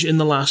change in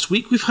the last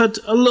week. We've had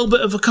a little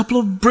bit of a couple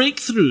of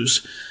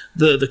breakthroughs.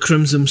 The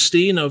Crimson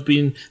Stain have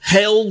been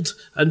held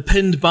and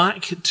pinned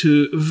back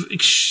to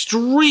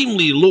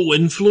extremely low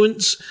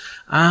influence,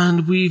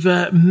 and we've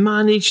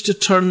managed to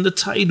turn the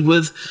tide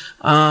with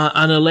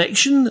an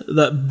election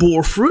that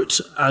bore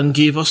fruit and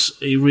gave us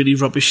a really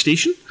rubbish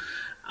station.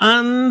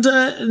 And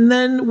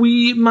then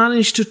we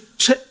managed to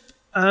tip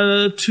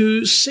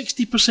to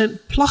 60%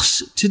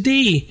 plus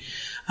today.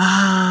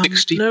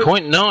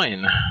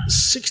 60.9.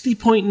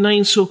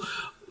 60.9. So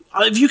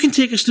if you can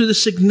take us through the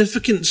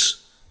significance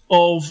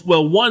of,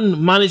 well,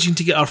 one, managing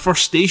to get our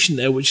first station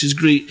there, which is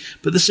great,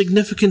 but the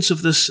significance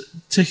of this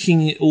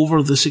ticking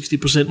over the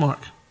 60%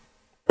 mark.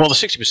 Well, the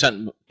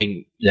 60%,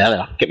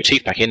 get my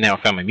teeth back in now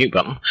I found my mute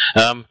button.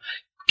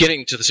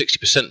 Getting to the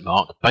 60%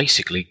 mark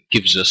basically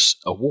gives us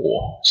a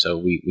war. So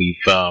we've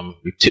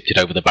tipped it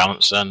over the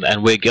balance,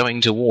 and we're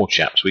going to war,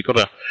 chaps. We've got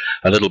a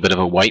little bit of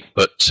a wait,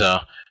 but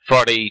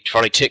Friday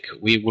tick,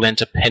 we will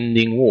enter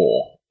pending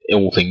war,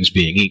 all things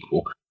being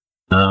equal.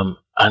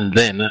 And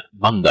then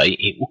Monday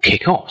it will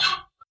kick off.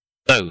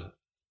 So,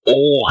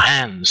 all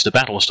hands to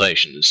battle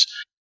stations.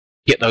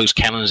 Get those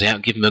cannons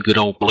out, give them a good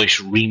old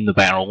bullish, ream the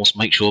barrels,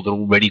 make sure they're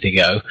all ready to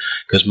go,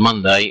 because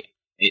Monday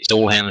it's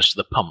all hands to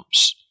the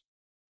pumps.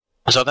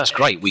 So that's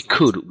great. We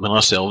could win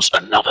ourselves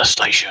another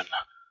station.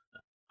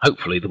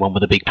 Hopefully the one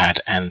with the big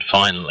pad, and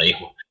finally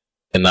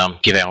and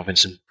give Alvin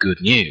some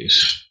good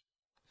news.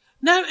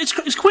 Now,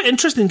 it's quite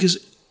interesting, because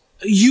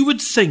you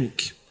would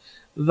think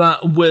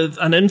that with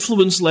an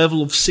influence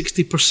level of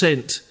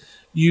 60%,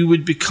 you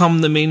would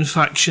become the main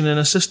faction in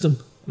a system,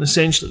 and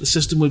essentially the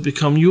system would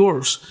become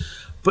yours.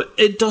 But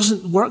it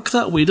doesn't work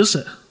that way, does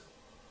it?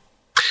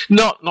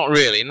 Not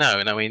really, no.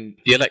 And I mean,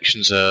 the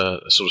elections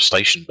are sort of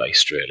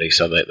station-based, really,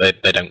 so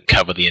they don't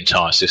cover the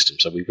entire system,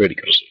 so we've really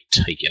got to sort of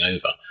take it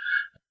over.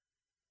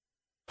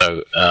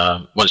 So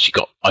once you've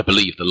got, I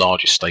believe, the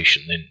largest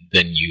station,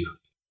 then you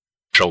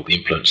control the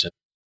influence.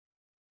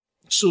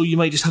 So you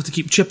might just have to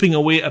keep chipping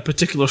away at a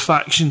particular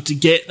faction to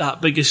get that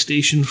biggest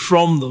station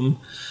from them,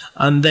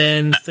 and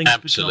then things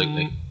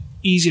become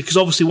easier. Because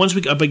obviously, once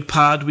we get a big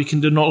pad, we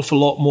can do an awful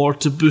lot more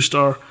to boost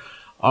our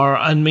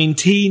and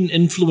maintain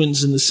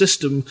influence in the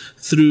system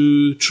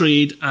through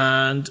trade.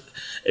 And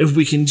if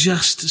we can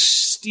just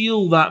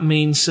steal that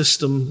main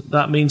system,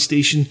 that main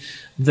station,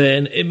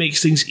 then it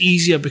makes things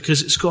easier because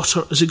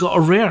has it got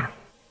a rare?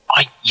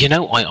 I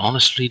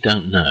honestly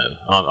don't know.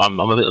 I'm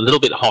a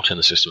little bit hot in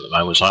the system at the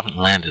moment, so I haven't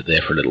landed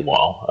there for a little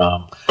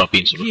while. I've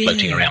been sort of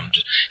floating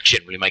around,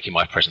 generally making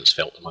my presence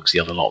felt amongst the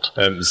other lot.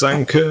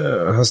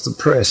 Zanka has the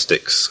prayer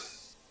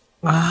sticks.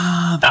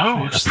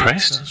 The prayer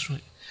sticks, that's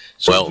right.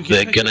 So well,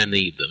 they're going to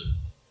need them.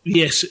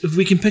 Yes, if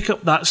we can pick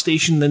up that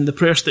station, then the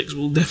prayer sticks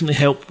will definitely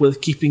help with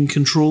keeping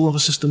control of a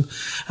system.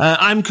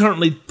 I'm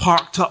currently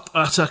parked up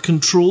at a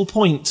control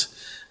point,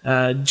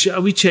 a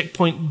wee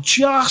checkpoint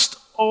just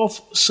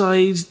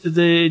offside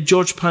the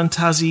George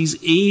Pantazzi's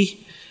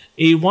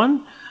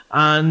A1,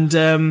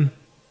 and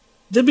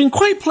they've been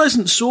quite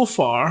pleasant so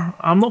far.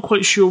 I'm not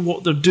quite sure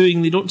what they're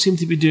doing. They don't seem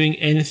to be doing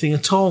anything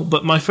at all.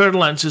 But my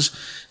Fer-de-Lance is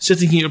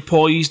sitting here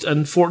poised,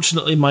 and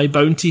fortunately my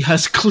bounty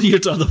has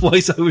cleared.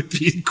 Otherwise, I would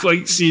be in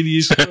quite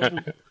serious trouble.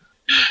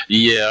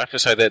 Yeah, I have to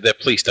say their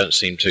police don't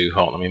seem too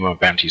hot. I mean, my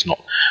bounty's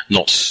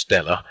not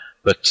stellar,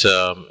 but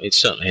it's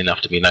certainly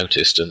enough to be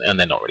noticed, and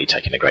they're not really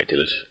taking a great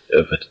deal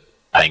of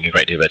paying a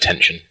great deal of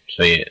attention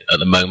to it at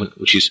the moment,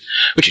 which is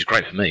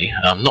great for me.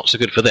 Not so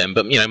good for them,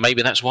 but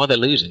maybe that's why they're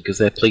losing, because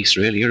their police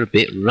really are a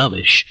bit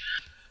rubbish.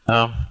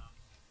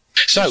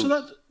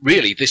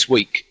 Really, this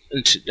week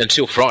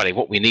until Friday,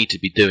 what we need to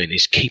be doing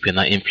is keeping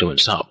that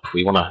influence up.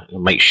 We want to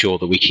make sure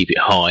that we keep it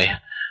high.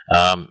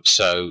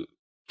 So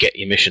get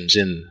your missions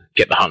in,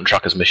 get the Hunt and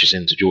Truckers missions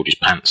into George's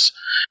Pants.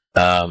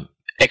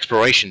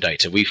 Exploration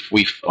data.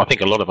 I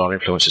think a lot of our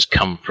influence has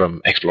come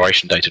from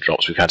exploration data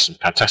drops. We've had some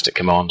fantastic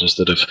commanders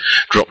that have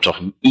dropped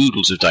off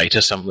oodles of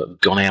data. Some that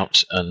have gone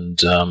out and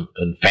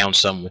found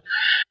some.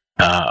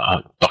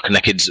 Dr.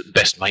 Neked's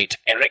best mate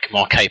Eric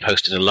Marquet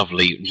posted a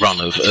lovely run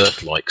of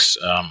Earth-likes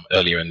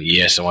earlier in the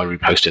year, so I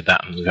reposted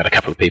that, and we've had a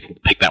couple of people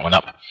pick that one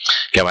up.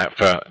 Go out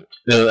for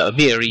a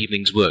mere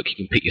evening's work. You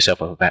can pick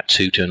yourself up about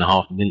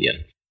 2.5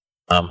 million.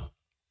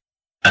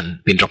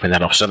 And been dropping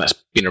that off, so that's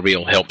been a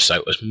real help.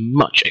 So as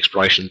much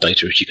exploration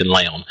data as you can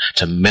lay on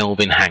to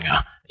Melvin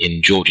Hanger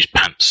in George's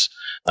Pants.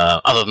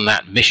 Other than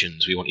that,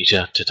 missions. We want you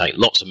to take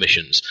lots of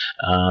missions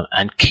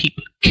and keep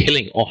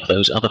killing off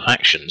those other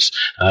factions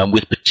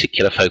with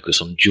particular focus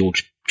on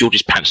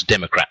George's Pants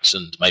Democrats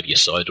and maybe a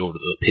side order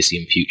of the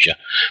Pissian Future.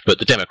 But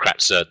the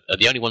Democrats are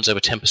the only ones over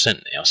 10%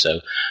 now,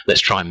 so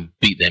let's try and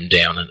beat them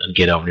down and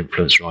get our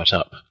influence right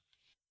up.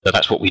 So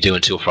that's what we do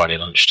until Friday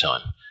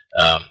lunchtime.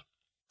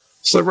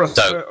 So, Russ,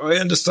 I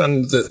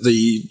understand that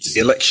the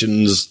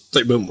elections,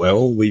 they went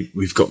well.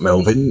 We've got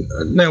Melvin.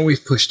 And now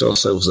we've pushed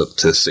ourselves up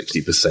to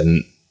 60%.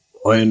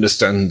 I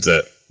understand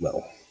that,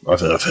 well, I've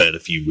heard a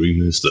few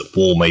rumours that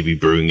war may be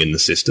brewing in the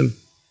system.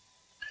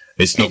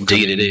 It's not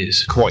Indeed it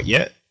is. Quite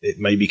yet. It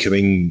may be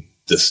coming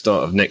the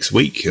start of next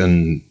week,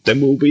 and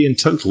then we'll be in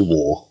total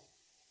war.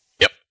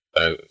 Yep.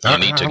 So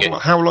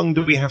how long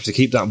do we have to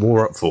keep that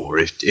war up for?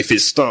 If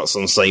it starts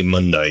on, say,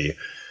 Monday...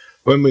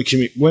 When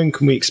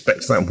can we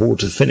expect that war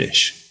to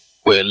finish?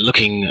 We're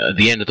looking at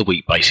the end of the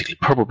week, basically.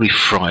 Probably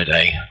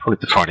Friday. Probably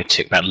the Friday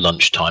tick, about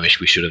lunchtime-ish.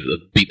 We should have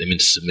beat them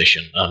into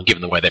submission,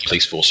 given the way their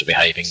police force are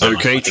behaving.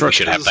 Okay, I think we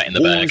should have that in the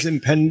war bag. Is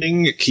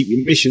impending. Keep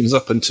your missions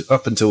up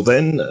until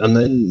then, and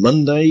then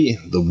Monday,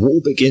 the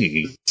war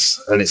begins.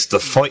 And it's the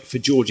fight for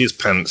George's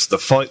Pants, the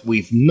fight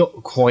we've not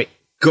quite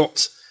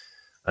got,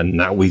 and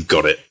now we've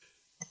got it.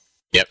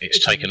 Yep,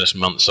 it's taken us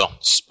months. Our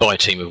spy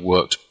team have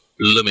worked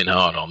blooming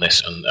hard on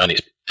this, and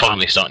it's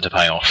finally starting to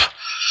pay off.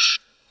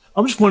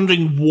 I'm just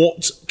wondering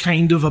what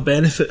kind of a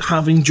benefit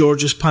having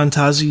George's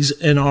Pantazis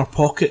in our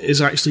pocket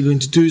is actually going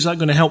to do. Is that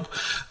going to help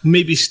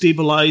maybe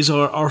stabilise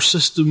our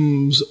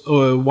systems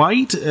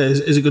wide?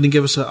 Is it going to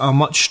give us a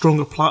much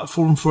stronger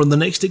platform for the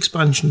next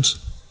expansions?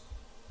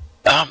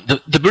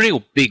 The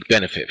real big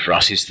benefit for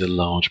us is the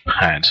large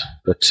pad,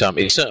 but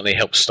it certainly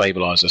helps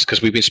stabilise us,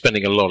 because we've been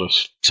spending a lot of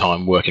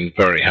time working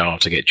very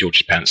hard to get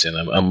George's Pants in,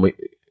 and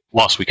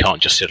whilst we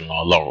can't just sit on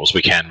our laurels,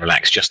 we can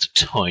relax just a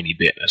tiny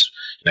bit.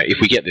 If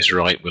we get this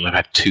right, we'll have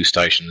had 2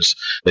 stations.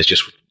 There's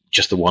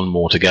just the one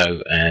more to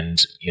go, and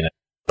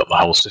got the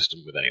whole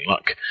system with any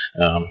luck.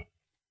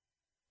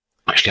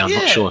 Actually, I'm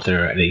not sure if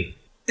there are any.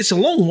 It's a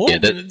long walk. Yeah,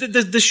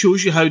 this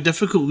shows you how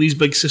difficult these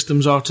big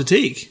systems are to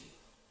take.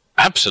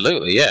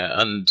 Absolutely, yeah.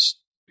 And to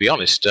be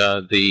honest,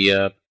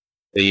 the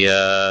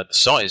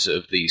size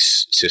of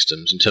these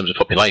systems in terms of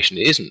population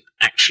isn't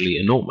actually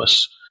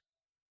enormous.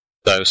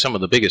 So some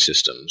of the bigger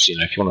systems,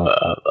 if you want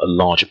a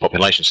larger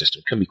population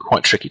system, can be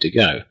quite tricky to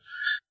go.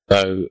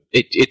 So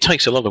it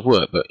takes a lot of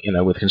work, but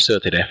with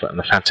concerted effort and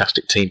a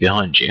fantastic team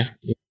behind you,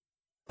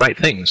 great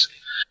things.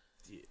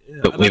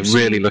 But we're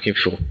really looking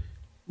for.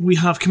 We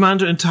have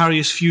Commander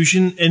Antarius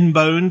Fusion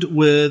inbound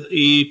with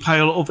a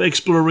pile of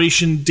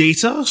exploration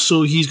data,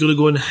 so he's going to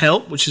go and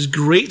help, which is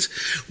great.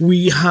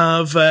 We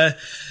have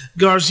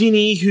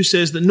Garzini, who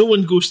says that no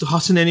one goes to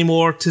Hutton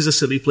anymore. 'Tis a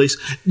silly place.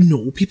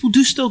 No, people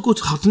do still go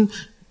to Hutton.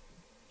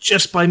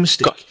 Just by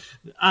mistake.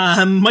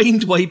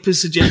 Mindwipe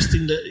is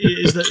suggesting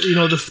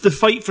that the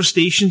fight for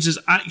stations is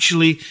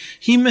actually,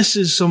 he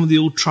misses some of the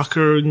old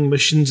trucking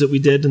missions that we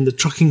did and the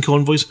trucking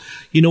convoys.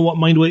 You know what,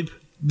 Mindwipe?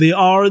 They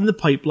are in the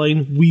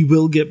pipeline. We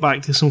will get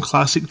back to some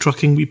classic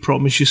trucking, we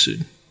promise you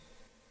soon.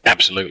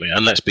 Absolutely,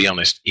 and let's be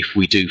honest, if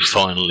we do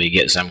finally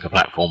get Zamka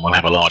platform, we'll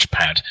have a large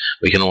pad.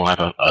 We can all have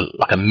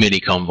a mini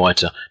convoy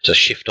to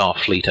shift our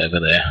fleet over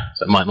there.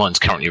 So mine's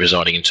currently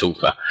residing in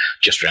Tulfa,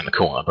 just around the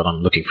corner, but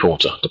I'm looking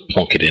forward to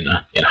plonk it in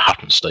a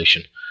Hutton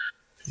station.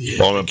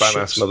 Yeah, I'm a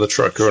badass mother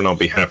trucker, and I'll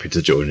be happy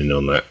to join in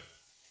on that.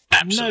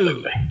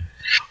 Absolutely.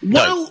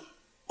 While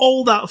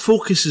all that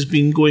focus has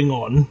been going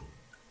on,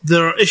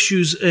 there are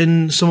issues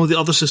in some of the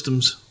other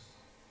systems.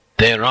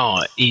 There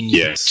are, in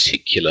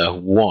particular,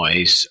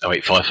 WISE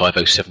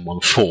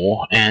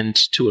 08550714 and,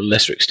 to a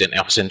lesser extent,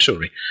 Alpha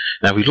Centauri.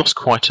 Now, we've lost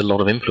quite a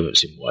lot of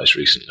influence in WISE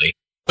recently.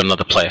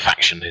 Another player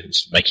faction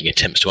is making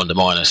attempts to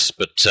undermine us,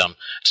 but it's a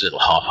little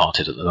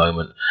half-hearted at the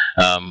moment.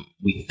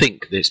 We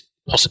think there's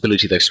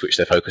possibility they've switched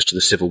their focus to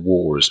the Civil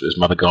War as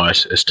Mother Gaia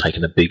has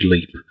taken a big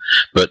leap.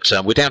 But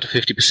we're down to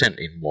 50%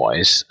 in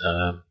WISE.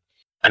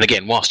 And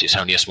again, whilst it's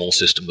only a small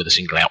system with a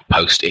single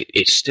outpost,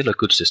 it's still a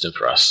good system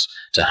for us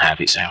to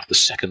have. It's the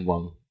second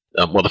one.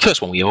 The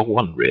first one we all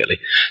won, really.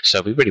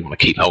 So we really want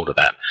to keep hold of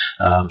that.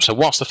 So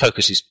whilst the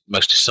focus is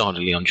most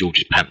decidedly on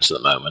George's Pants at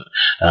the moment,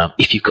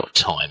 if you've got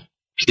time,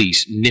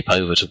 please nip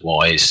over to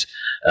WISE,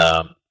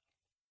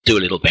 do a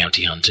little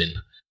bounty hunting,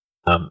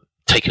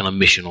 take on a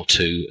mission or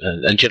two,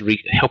 and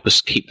generally help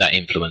us keep that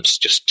influence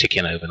just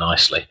ticking over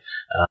nicely.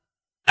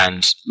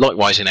 And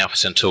likewise in Alpha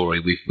Centauri,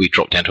 we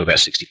dropped down to about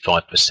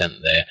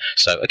 65% there.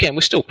 So again,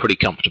 we're still pretty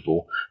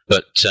comfortable,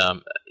 but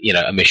a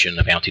mission,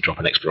 a bounty drop,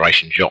 an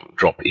exploration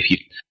drop, if you've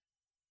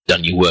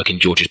done your work in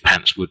George's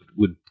Pants, would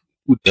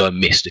go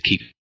amiss to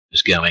keep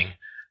us going.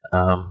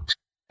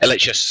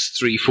 LHS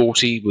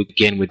 340,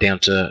 again, we're down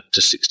to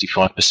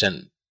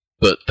 65%,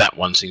 but that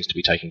one seems to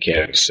be taking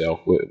care of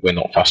itself. We're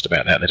not fussed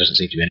about that. There doesn't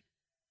seem to be anything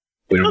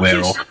we're aware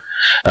of.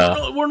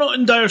 We're not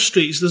in dire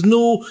straits. There's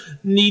no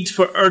need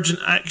for urgent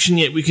action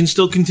yet. We can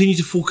still continue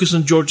to focus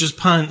on George's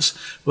Pants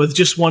with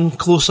just one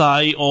close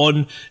eye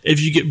on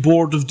if you get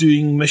bored of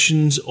doing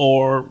missions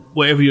or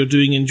whatever you're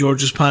doing in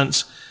George's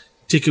Pants,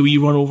 take a wee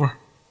run over.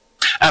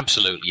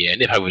 Absolutely, yeah.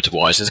 Nip over to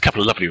WISE. There's a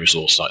couple of lovely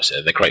resource sites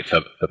there. They're great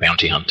for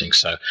bounty hunting.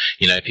 So,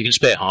 if you can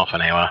spare half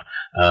an hour,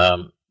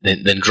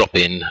 then drop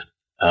in,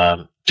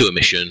 do a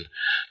mission,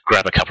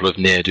 grab a couple of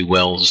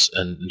ne'er-do-wells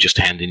and just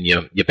hand in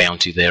your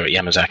bounty there at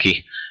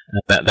Yamazaki.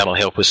 That'll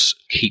help us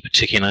keep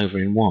ticking over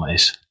in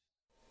WISE.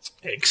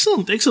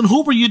 Excellent.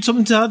 Hober, you had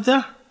something to add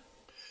there?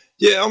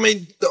 Yeah, I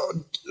mean,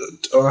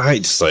 I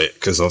hate to say it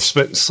because I've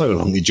spent so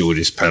long in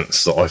George's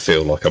Pants that I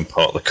feel like I'm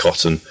part of the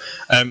cotton.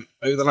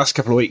 Over the last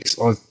couple of weeks,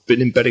 I've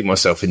been embedding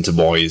myself into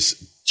WISE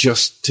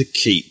just to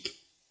keep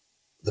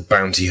the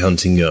bounty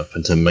hunting up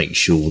and to make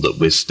sure that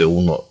we're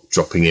still not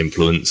dropping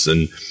influence.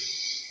 And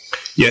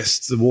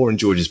yes, the war in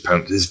George's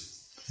Pants is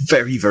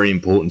very, very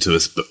important to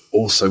us, but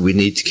also we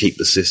need to keep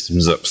the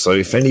systems up. So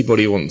if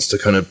anybody wants to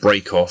kind of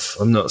break off,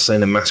 I'm not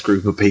saying a mass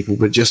group of people,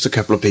 but just a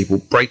couple of people,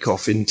 break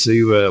off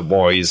into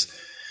WISE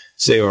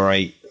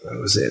 08, what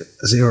was it?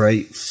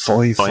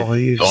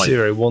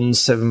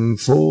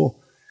 08550174.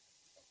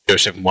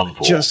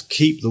 0714. Just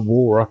keep the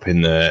war up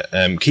in there.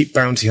 Keep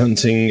bounty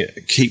hunting,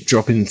 keep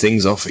dropping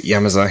things off at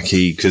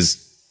Yamazaki, because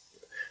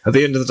at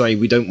the end of the day,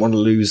 we don't want to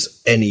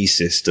lose any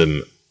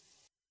system.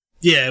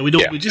 Yeah, we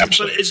don't. Yeah,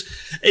 but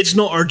it's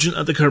not urgent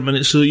at the current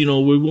minute. So we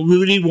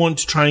really want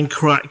to try and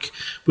crack.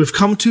 We've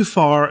come too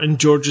far in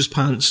George's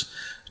Pants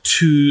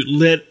to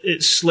let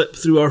it slip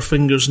through our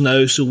fingers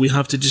now. So we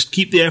have to just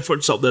keep the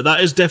efforts up there.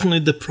 That is definitely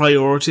the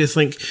priority, I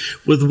think.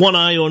 With one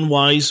eye on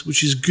WISE,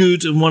 which is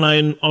good, and one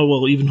eye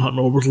on even Hutton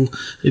Orbital.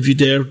 If you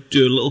dare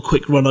do a little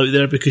quick run out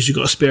there because you've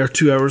got a spare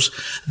 2 hours,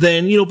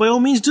 then by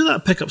all means do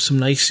that. Pick up some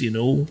nice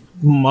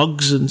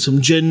mugs and some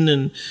gin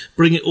and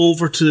bring it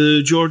over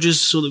to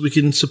George's so that we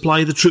can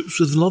supply the troops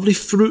with lovely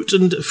fruit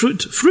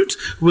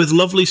with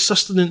lovely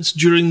sustenance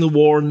during the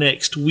war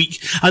next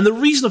week. And the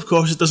reason, of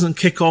course, it doesn't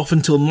kick off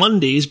until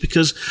Monday is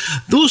because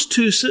those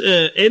two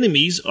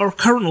enemies are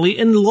currently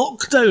in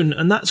lockdown,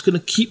 and that's going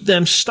to keep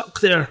them stuck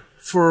there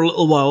for a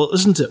little while,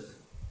 isn't it?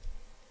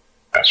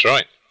 That's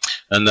right.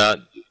 And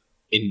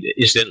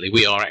incidentally,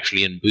 we are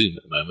actually in boom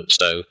at the moment.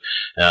 So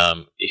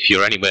if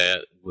you're anywhere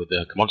with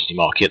a commodity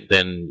market,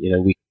 then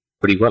we're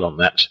pretty well on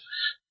that.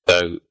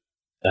 So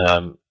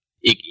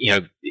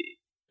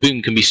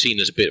boom can be seen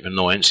as a bit of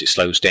annoyance. It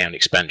slows down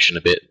expansion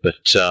a bit,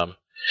 but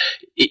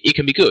it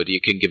can be good.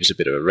 It can give us a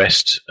bit of a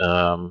rest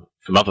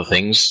from other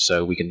things,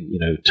 so we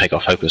can take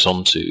our focus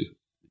onto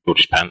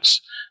George's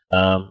Pants,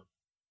 and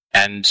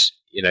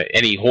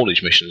any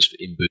haulage missions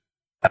in boom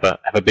have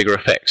a bigger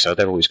effect. So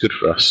they're always good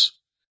for us.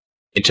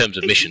 In terms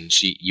of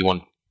missions, you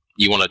want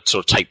to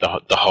sort of take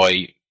the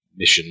high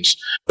missions,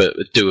 but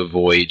do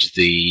avoid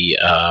the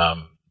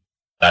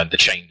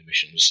chained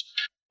missions.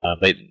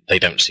 They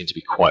don't seem to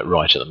be quite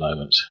right at the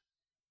moment.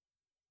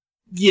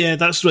 Yeah,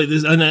 that's right.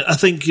 And I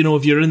think,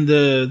 if you're in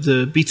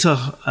the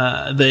beta,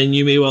 then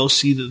you may well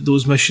see that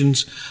those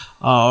missions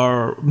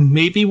are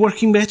maybe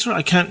working better.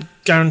 I can't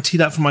guarantee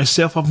that for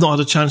myself. I've not had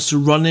a chance to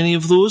run any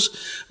of those,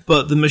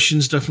 but the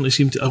missions definitely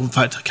seem to. In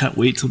fact, I can't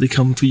wait till they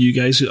come for you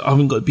guys. I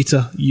haven't got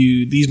beta.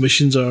 These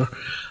missions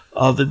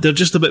they're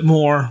just a bit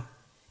more.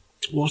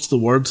 What's the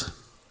word?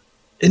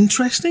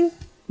 Interesting?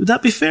 Would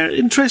that be fair?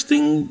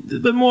 Interesting? A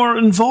bit more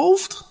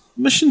involved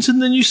missions in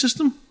the new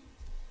system?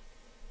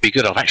 Be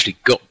good. I've actually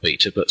got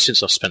beta, but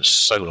since I've spent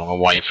so long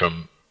away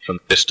from from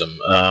the system,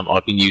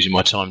 I've been using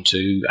my time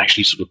to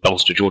actually sort of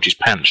bolster George's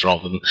pants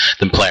rather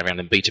than play around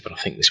in beta. But I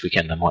think this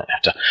weekend I might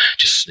have to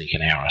just sneak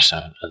an hour or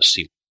so and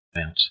see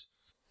what happens.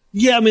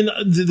 Yeah, I mean,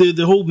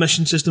 the whole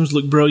mission systems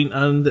look brilliant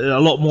and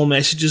a lot more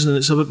messages and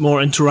it's a bit more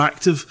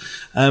interactive.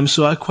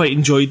 So I quite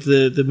enjoyed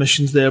the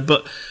missions there,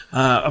 but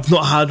I've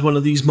not had one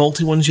of these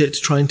multi ones yet to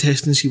try and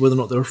test and see whether or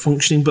not they're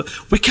functioning. But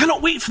we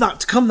cannot wait for that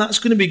to come. That's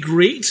going to be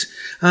great.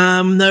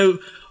 Now,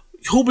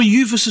 Hober,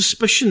 you've a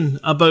suspicion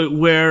about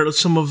where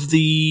some of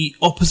the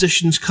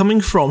opposition's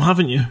coming from,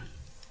 haven't you?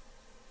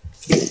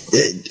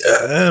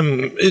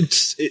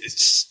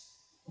 It's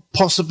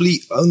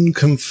possibly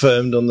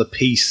unconfirmed on the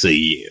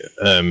PC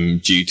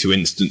due to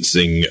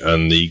instancing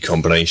and the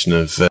combination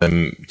of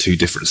two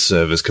different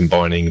servers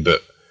combining.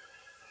 But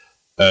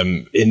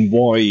in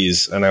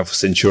Wise and Alpha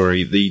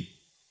Centauri, the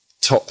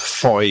top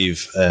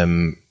 5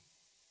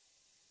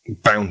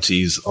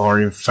 bounties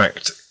are in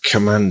fact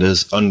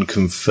commanders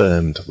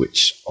unconfirmed,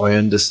 which I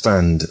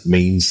understand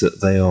means that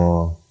they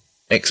are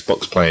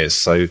Xbox players.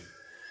 So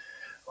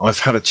I've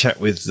had a chat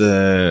with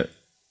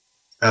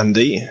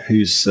Andy,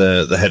 who's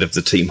the head of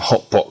the team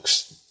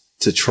Hotbox,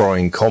 to try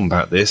and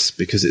combat this,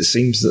 because it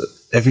seems that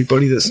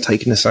everybody that's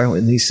taken us out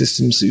in these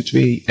systems seems to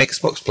be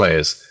Xbox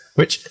players.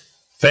 Which,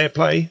 fair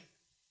play,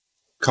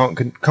 can't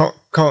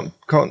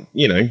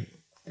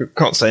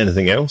say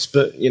anything else.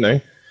 But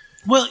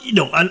Well,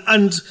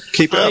 and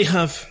keep it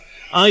up.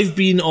 I've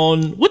been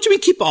on. What do you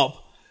mean keep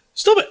up?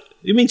 Stop it!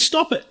 You mean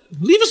stop it?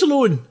 Leave us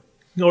alone.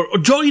 Or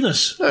join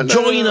us.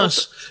 Join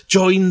us.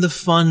 Join the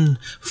fun.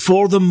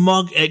 For the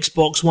mug,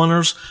 Xbox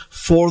Oneers.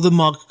 For the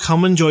mug.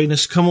 Come and join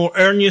us. Come on,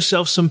 earn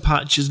yourself some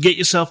patches. Get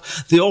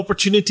yourself the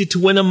opportunity to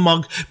win a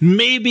mug.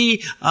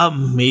 Maybe a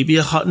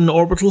Hutton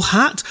Orbital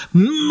hat.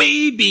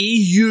 Maybe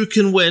you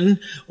can win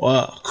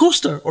a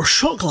coaster or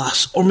shot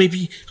glass or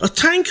maybe a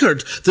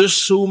tankard. There's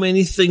so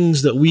many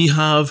things that we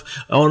have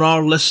on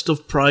our list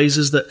of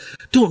prizes that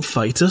don't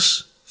fight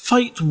us.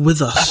 Fight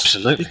with us.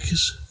 Absolutely.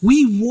 Because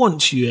we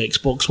want you,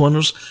 Xbox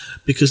Oneers,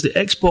 because the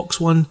Xbox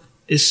One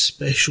is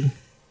special.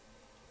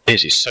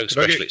 It is so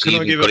special. It's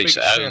even got its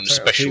own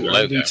special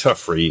logo. Andy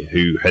Tuffrey,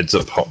 who heads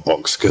up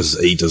Hotbox, because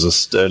he does a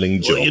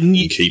sterling job in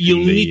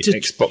keeping the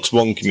Xbox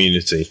One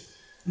community.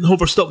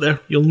 Hoper, stop there.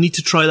 You'll need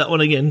to try that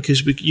one again,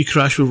 because you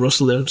crashed with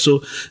Russell there.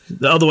 So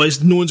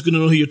otherwise, no one's going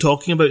to know who you're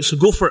talking about. So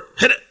go for it.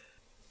 Hit it.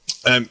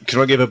 Can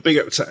I give a big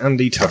up to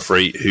Andy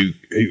Tuffrey, who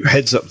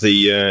heads up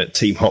the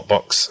Team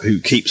Hotbox, who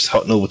keeps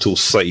Hutton Orbital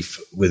safe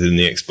within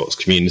the Xbox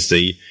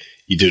community.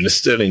 You're doing a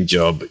sterling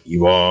job.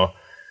 You are.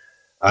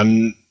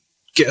 And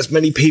get as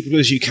many people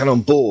as you can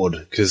on board,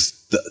 because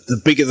the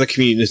bigger the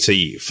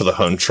community for the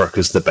Hutton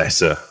Truckers, the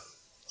better.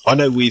 I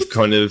know we've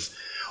gone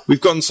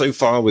so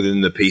far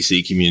within the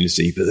PC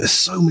community, but there's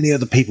so many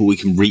other people we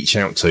can reach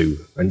out to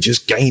and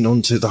just gain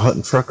onto the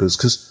Hutton Truckers,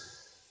 because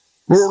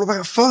we're all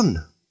about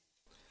fun.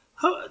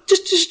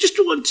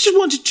 Just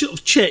wanted to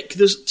check.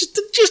 There's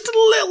just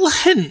a little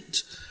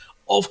hint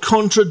of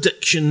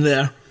contradiction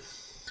there.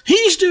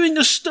 He's doing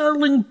a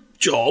sterling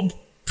job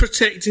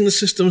protecting the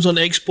systems on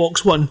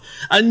Xbox One,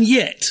 and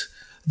yet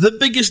the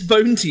biggest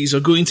bounties are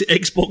going to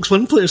Xbox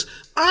One players.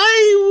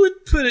 I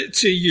would put it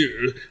to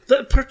you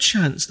that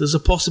perchance there's a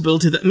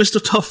possibility that Mr.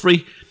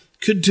 Tuffrey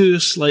could do a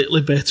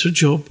slightly better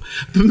job,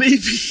 but maybe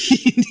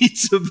he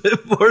needs a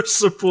bit more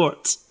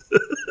support.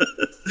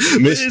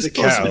 Mr.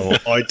 Cow,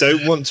 I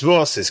don't want to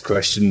ask this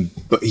question,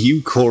 but are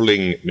you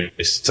calling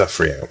Mr.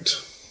 Tuffrey out?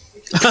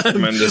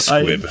 Commander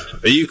Squib.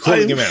 Are you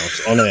calling him out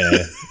on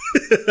air?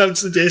 I'm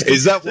suggesting.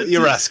 Is that what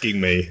you're asking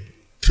me?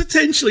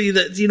 Potentially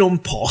that,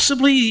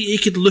 possibly he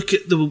could look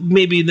at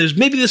maybe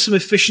there's some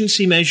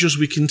efficiency measures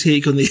we can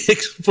take on the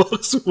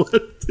Xbox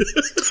One.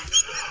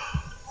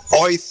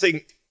 I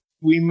think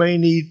we may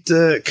need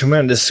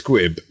Commander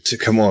Squib to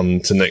come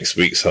on to next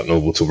week's Hutton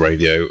Orbital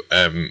Radio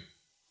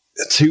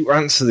to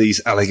answer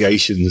these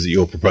allegations that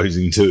you're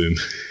proposing to him.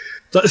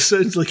 That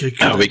sounds like a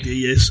good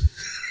idea, yes.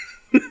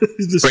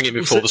 Bring him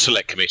before the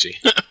select committee.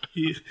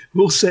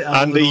 We'll set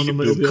Andy,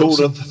 you're called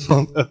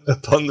upon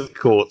the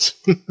court.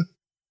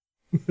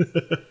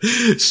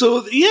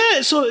 So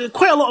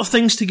quite a lot of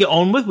things to get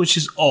on with, which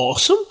is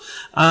awesome.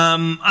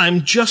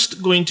 I'm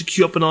just going to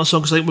queue up another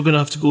song, because I think we're going to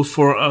have to go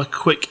for a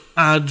quick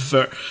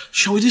advert.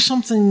 Shall we do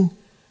something?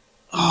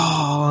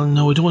 Oh,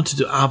 no, we don't want to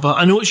do ABBA.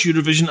 I know it's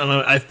Eurovision, and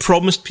I've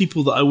promised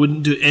people that I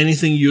wouldn't do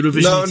anything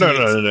Eurovision.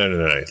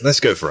 No. Let's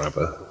go for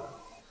ABBA.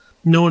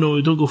 No,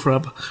 we don't go for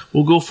ABBA.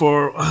 We'll go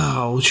for...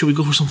 should we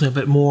go for something a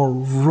bit more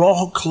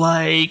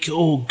rock-like?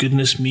 Oh,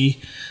 goodness me.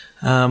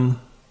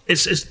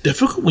 It's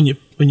difficult when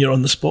you're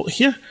on the spot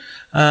here.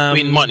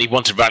 We might need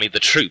one to rally the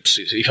troops.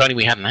 If only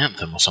we had an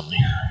anthem or something.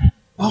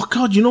 Oh,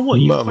 God, you know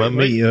what? Mamma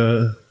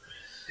mia,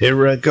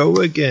 here I go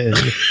again.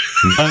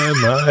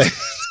 My.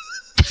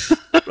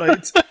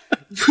 Right.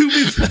 We'll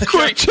be back.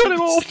 Quick, turn it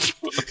off.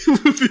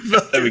 We'll be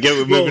back. There we go,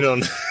 we're moving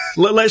on.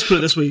 Let's put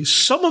it this way.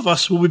 Some of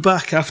us will be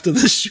back after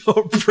this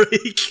short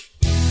break.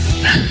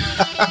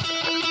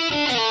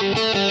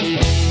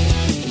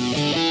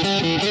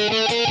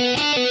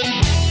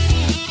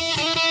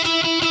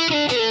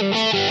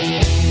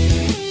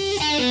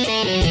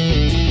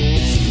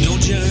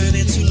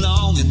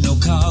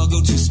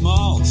 cargo too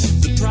small.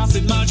 The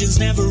profit margins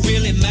never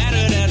really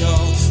mattered at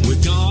all.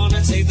 We're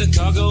gonna take the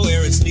cargo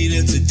where it's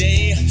needed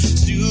today.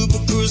 Super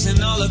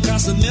cruising all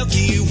across the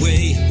Milky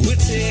Way. We'll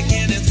take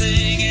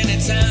anything,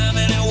 anytime,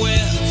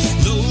 anywhere.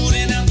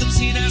 Loading up the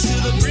T-9s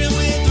to the brim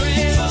with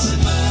rail.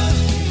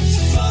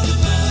 For the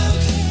mug.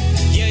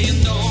 Yeah, you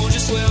know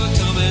just where we're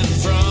coming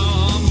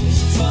from.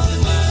 For the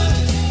mug.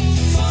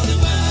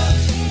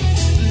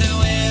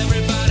 Now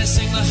everybody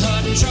sing the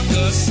Hut and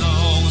Trucker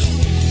song.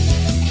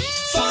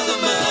 For the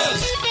mug.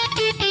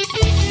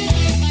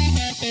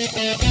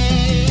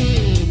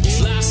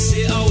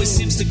 Flossie always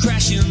seems to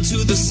crash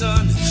into the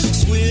sun.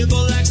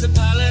 Swivel likes the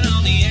pilot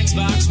on the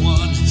Xbox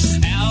One.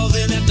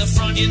 Alvin at the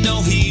front, you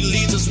know he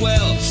leads us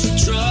well.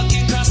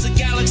 Trucking across the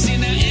galaxy,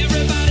 now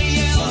everybody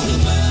yell. For the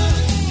mug,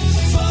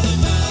 for the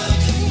mug.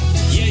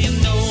 Yeah, you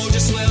know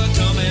just where we're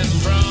coming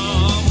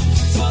from.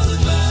 For the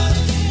mug,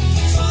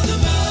 for the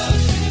mug.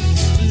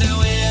 Now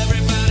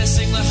everybody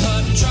sing the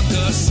Hut and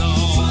Trucker song.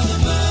 For the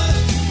mug,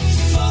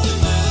 for the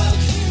mug.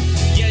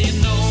 Yeah, you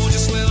know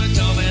just where we're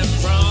coming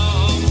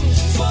from.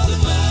 For the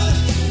mug,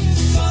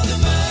 for the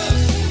mug.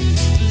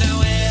 Now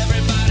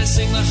everybody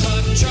sing the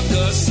Hut and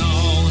Trucker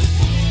song.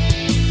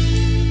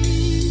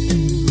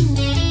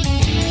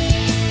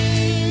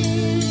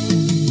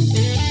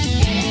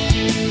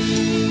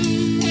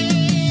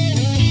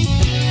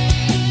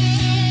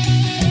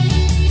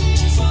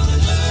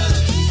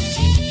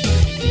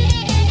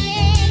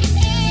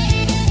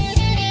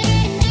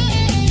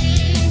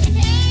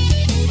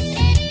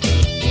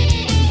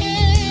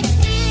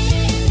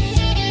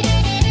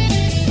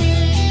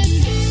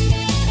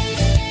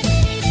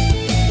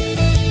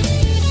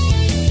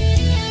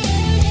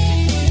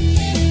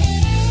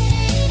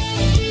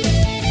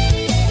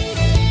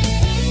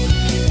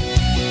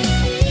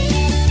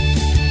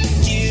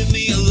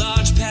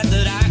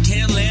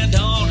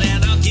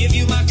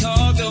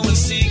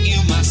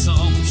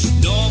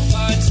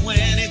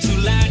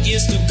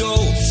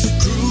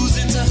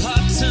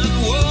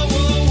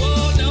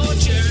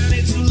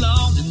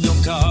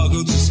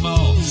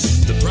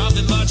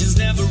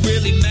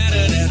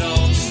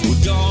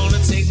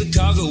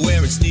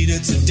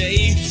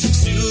 Today,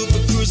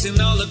 super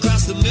cruising all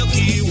across the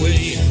Milky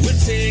Way. We'll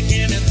take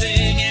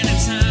anything,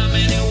 anytime,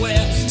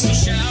 anywhere. So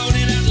shout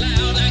it out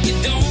loud like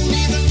you don't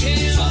even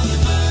care. For the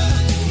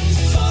mug,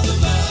 for the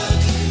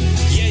mug.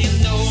 Yeah, you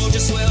know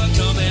just where we're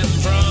coming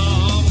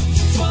from.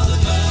 For the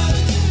mug,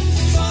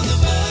 for the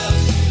mug.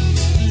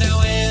 Now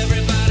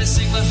everybody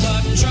sing the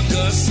Hut and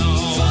Trucker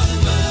song. For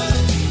the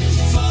mug,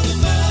 for the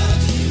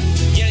mug.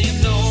 Yeah, you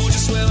know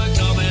just where we're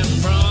coming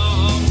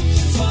from.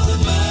 For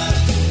the mug,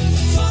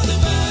 for the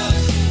mug.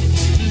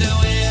 Now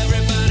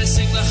everybody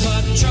sing the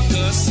Hut and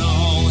Trucker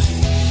song.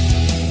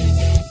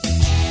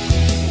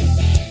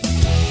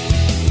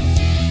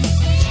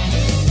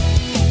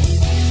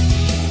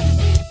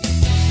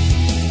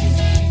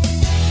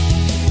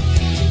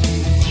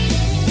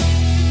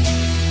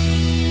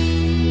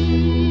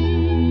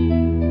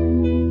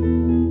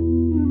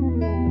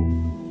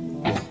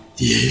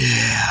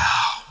 Yeah.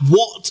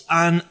 What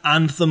an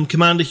anthem.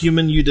 Commander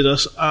Human, you did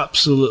us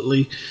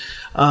absolutely.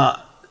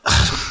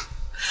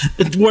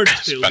 It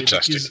works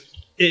fantastic.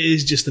 It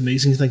is just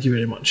amazing. Thank you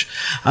very much.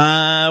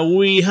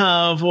 We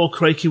have, oh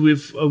crikey,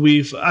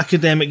 we've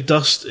Academic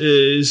Dust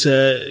is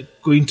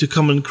going to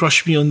come and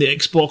crush me on the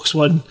Xbox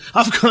One.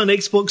 I've got an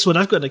Xbox One.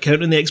 I've got an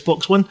account on the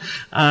Xbox One,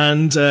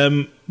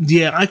 and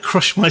yeah, I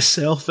crush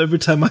myself every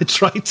time I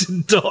try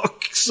to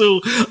dock. So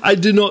I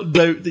do not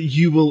doubt that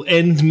you will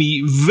end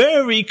me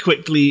very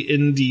quickly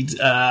indeed.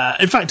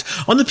 In fact,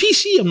 on the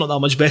PC, I'm not that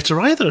much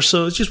better either.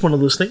 So it's just one of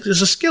those things.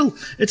 It's a skill.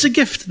 It's a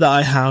gift that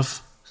I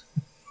have.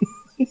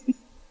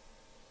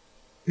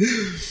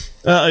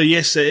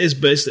 Yes, it is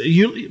best.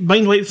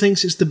 Mindwipe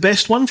thinks it's the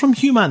best one from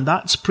Human.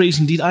 That's praise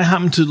indeed. I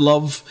happen to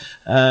love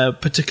a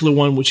particular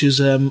one, which is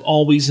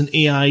Always an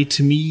AI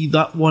to me.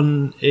 That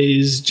one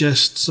is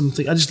just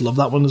something. I just love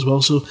that one as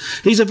well. So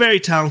he's a very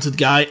talented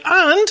guy.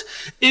 And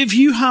if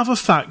you have a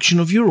faction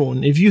of your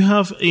own, if you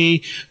have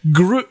a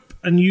group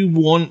and you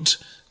want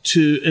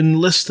to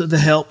enlist the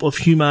help of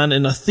Human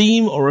in a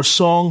theme or a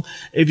song,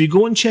 if you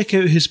go and check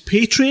out his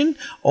Patreon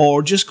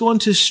or just go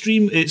onto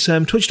stream, it's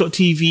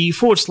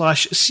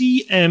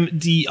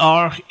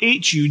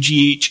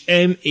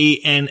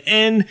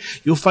twitch.tv/CMDRHUGHMANN.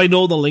 You'll find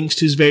all the links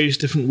to his various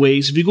different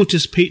ways. If you go to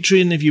his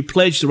Patreon, if you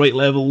pledge the right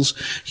levels,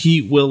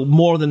 he will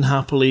more than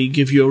happily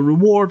give you a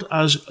reward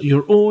as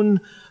your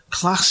own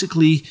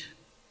classically,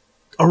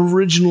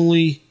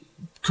 originally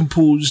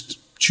composed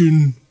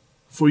tune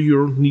for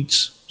your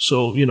needs.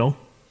 So, you know,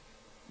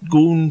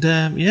 go and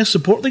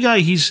support the guy.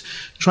 He's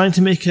trying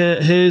to make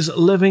his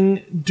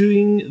living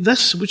doing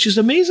this, which is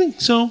amazing.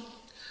 So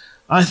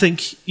I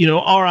think, you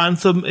know, our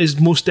anthem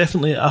is most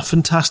definitely a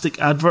fantastic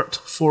advert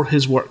for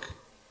his work.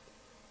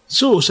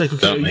 So, Psycho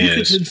Killer, you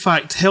could in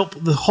fact help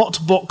the Hot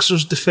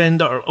Boxers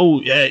Defender.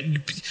 Oh yeah,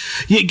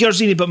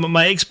 Garzini, but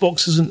my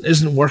Xbox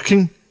isn't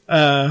working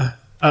at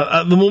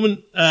the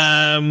moment.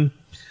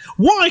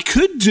 What I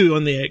could do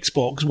on the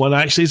Xbox One,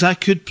 actually, is I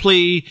could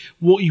play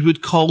what you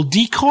would call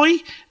decoy.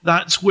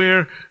 That's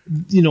where,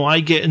 I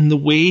get in the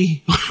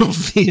way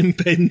of the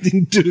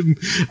impending doom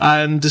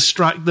and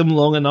distract them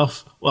long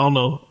enough. Well,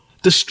 no.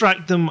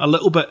 Distract them a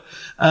little bit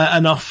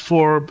enough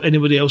for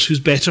anybody else who's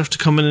better to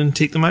come in and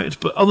take them out.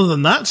 But other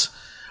than that,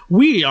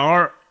 we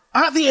are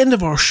at the end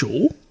of our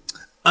show.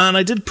 And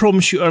I did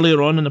promise you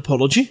earlier on an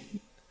apology.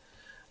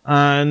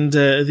 And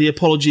the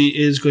apology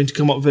is going to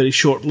come up very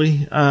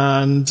shortly.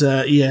 And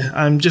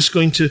I'm just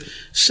going to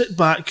sit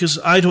back because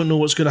I don't know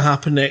what's going to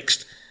happen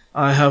next.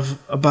 I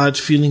have a bad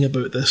feeling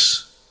about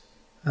this.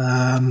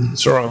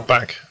 It's all right, I'm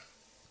back.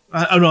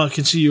 I know, I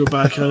can see you're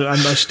back.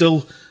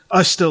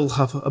 I still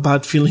have a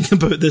bad feeling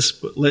about this,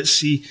 but let's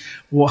see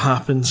what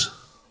happens.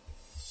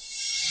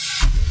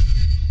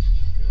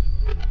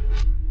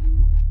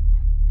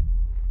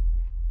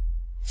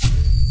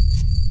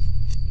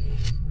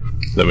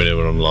 Let me know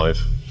when I'm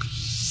live.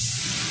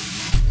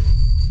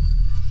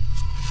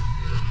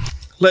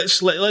 Let's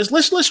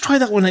try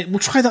that one. We'll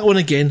try that one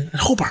again.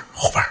 Hober.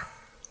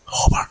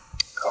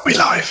 Are we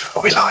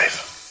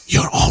live?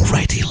 You're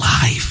already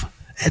live.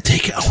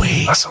 Take it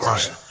away. That's all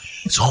right.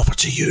 It's over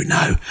to you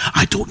now.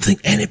 I don't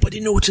think anybody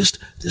noticed.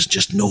 There's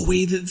just no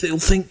way that they'll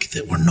think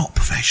that we're not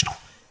professional.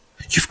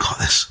 You've got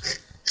this.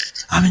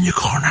 I'm in your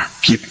corner.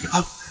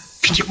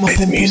 Can you play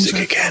the music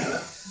again?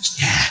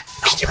 Yeah.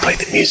 Can you play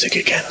the music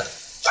again?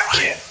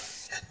 Thank you.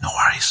 No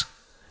worries.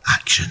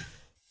 Action.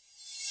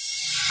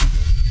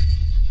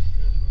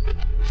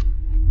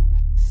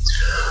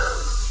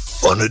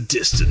 On a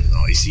distant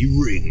icy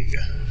ring,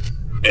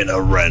 in a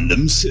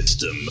random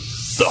system,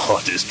 the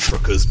hottest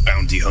truckers,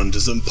 bounty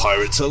hunters, and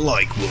pirates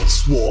alike will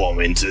swarm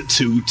into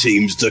two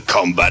teams to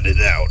combat it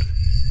out.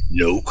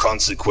 No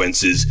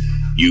consequences.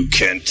 You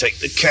can't take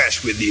the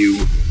cash with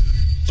you.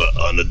 For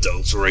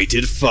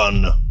unadulterated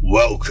fun,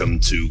 welcome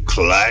to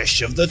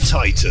Clash of the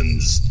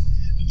Titans,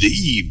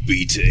 the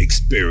beta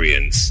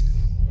experience.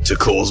 To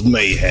cause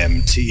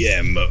mayhem,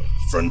 TM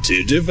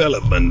Frontier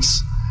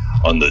Developments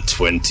on the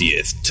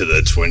 20th to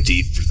the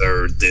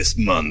 23rd this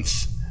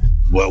month.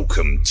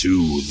 Welcome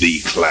to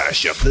the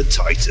Clash of the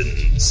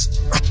Titans.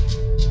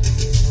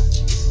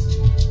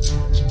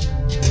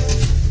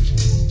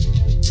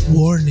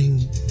 Warning.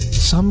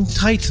 Some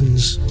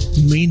titans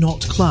may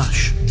not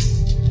clash.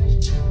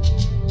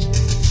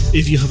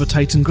 If you have a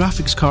Titan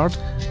graphics card,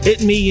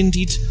 it may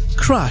indeed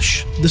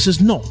crash. This is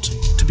not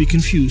to be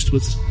confused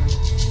with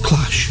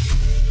Clash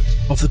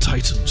of the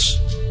Titans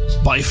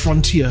by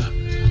Frontier,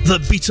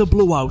 the beta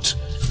blowout.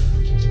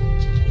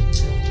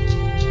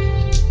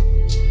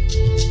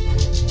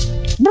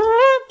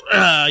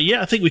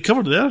 I think we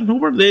covered it there.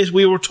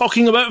 We were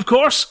talking about, of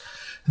course,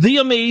 the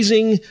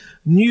amazing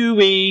new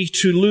way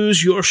to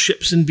lose your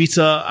ships in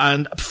beta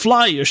and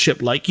fly your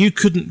ship like you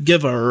couldn't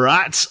give a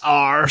rat's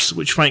arse,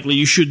 which frankly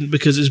you shouldn't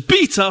because it's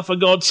beta, for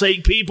God's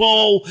sake,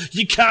 people.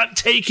 You can't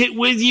take it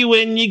with you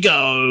when you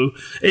go.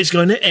 It's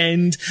going to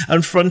end,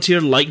 and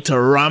Frontier like to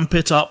ramp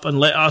it up and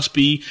let us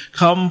be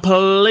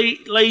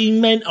completely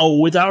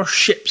mental with our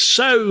ships.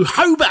 So,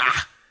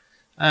 hoba!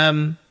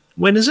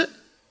 When is it?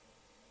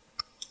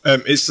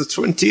 It's the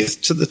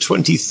 20th to the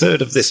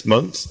 23rd of this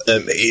month.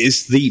 It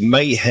is the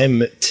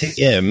Mayhem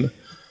TM,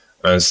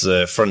 as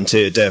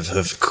Frontier Dev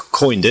have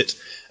coined it.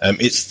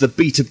 It's the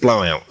beta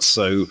blowout,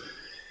 so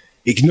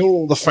ignore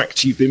all the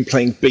fact you've been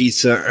playing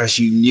beta as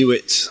you knew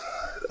it.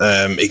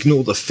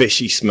 Ignore the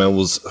fishy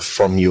smells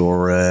from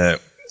your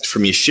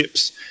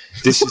ships.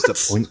 This is the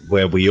point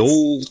where we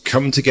all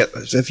come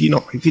together. Have you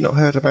not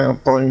heard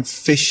about buying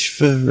fish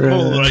for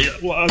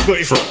I've got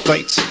you for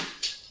updates?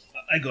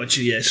 I got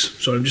you, yes.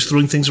 Sorry, I'm just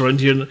throwing things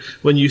around here. And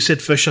when you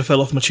said fish, I fell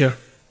off my chair.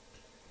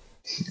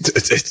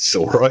 It's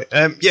all right.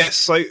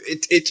 So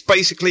it's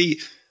basically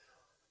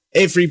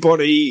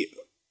everybody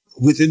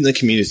within the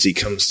community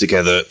comes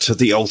together to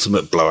the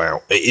ultimate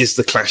blowout. It is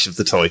the Clash of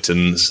the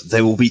Titans.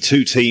 There will be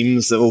two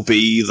teams. There will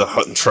be the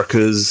Hutton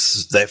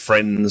Truckers, their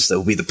friends. There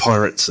will be the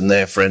Pirates and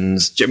their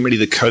friends. Generally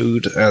the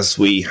code, as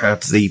we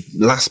had the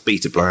last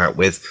beta blowout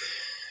with,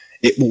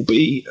 it will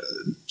be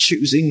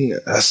choosing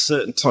a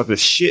certain type of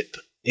ship,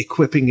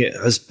 equipping it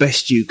as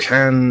best you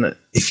can.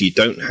 If you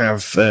don't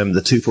have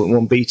the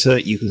 2.1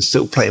 beta, you can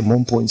still play in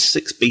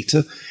 1.6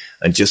 beta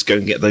and just go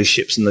and get those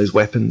ships and those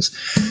weapons.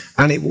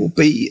 And it will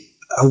be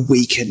a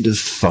weekend of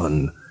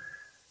fun.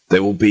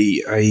 There will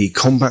be a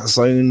combat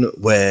zone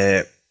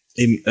where,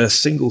 in a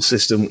single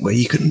system, where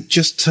you can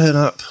just turn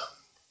up,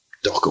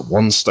 dock at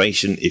one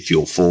station if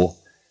you're for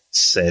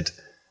said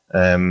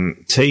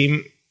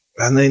team,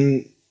 and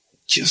then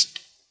just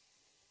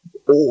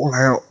all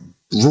out,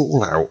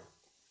 brawl out.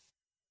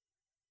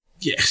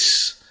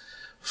 Yes.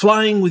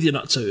 Flying with your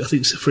nuts out, I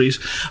think it's the phrase.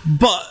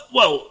 But,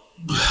 well,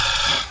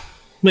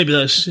 maybe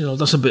that's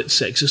a bit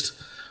sexist.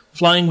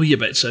 Flying with your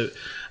bits out.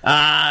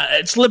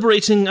 It's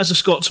liberating as a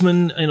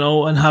Scotsman,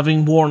 and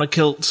having worn a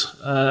kilt.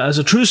 As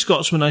a true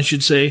Scotsman, I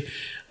should say,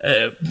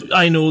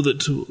 I know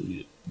that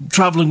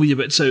travelling with your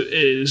bits out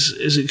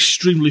is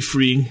extremely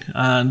freeing,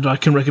 and I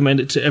can recommend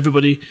it to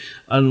everybody,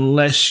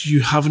 unless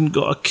you haven't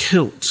got a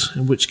kilt,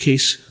 in which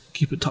case,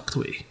 keep it tucked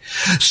away.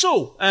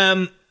 So,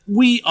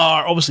 we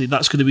are, obviously,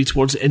 that's going to be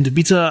towards the end of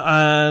beta,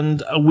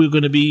 and we're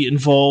going to be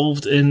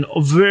involved in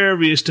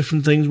various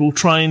different things. We'll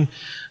try and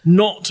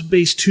not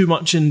base too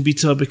much in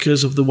beta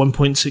because of the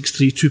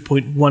 1.63,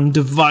 2.1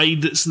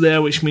 divide that's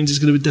there, which means it's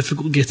going to be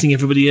difficult getting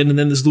everybody in, and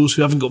then there's those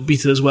who haven't got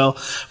beta as well.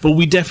 But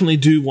we definitely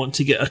do want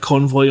to get a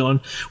convoy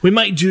on. We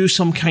might do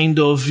some kind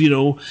of,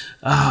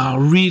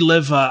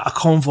 relive a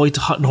convoy to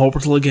Hutton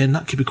Orbital again.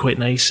 That could be quite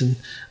nice, and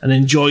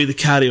enjoy the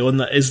carry-on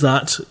that is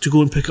that, to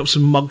go and pick up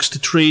some mugs to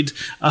trade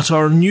at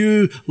our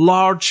new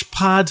large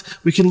pad.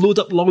 We can load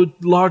up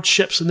large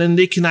ships, and then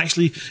they can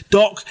actually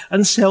dock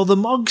and sell the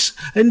mugs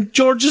in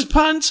George's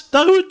pants.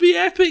 That would be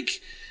epic.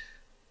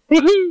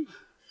 Woohoo!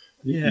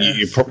 Yeah.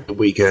 You're probably a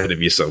week ahead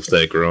of yourself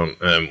there, Grant.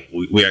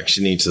 We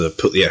actually need to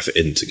put the effort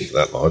in to get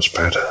that large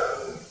pad.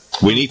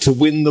 We need to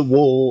win the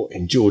war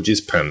in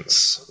George's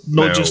pants.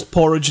 Not just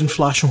porridge and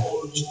flash 'em.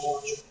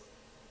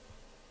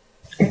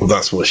 Well,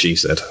 that's what she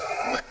said.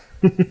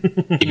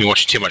 You've been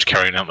watching too much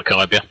Carrying Out the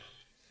Khyber.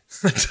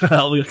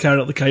 We'll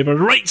carry out the Khyber.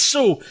 Right,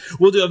 so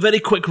we'll do a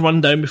very quick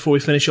rundown before we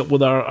finish up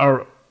with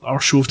our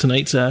show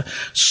tonight.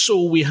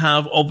 So we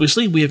have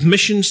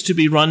missions to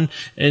be run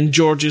in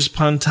George's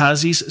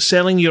Pantazis,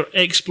 selling your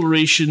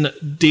exploration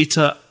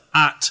data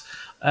at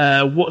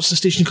what's the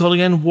station called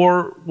again?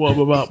 What?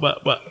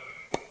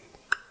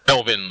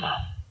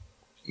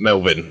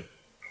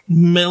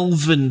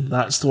 Melvin,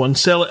 that's the one.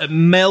 Sell it at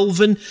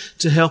Melvin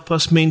to help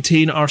us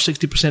maintain our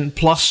 60%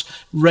 plus,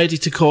 ready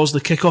to cause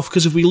the kickoff.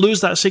 Because if we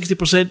lose that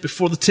 60%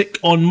 before the tick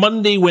on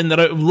Monday when they're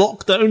out of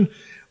lockdown,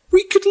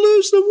 we could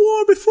lose the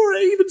war before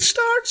it even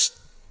starts.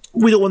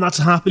 We don't want that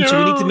to happen,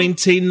 so we need to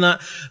maintain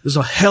that. There's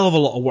a hell of a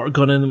lot of work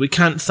gone in, and we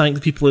can't thank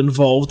the people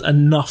involved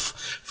enough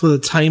for the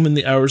time and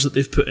the hours that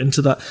they've put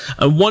into that.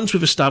 And once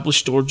we've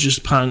established George's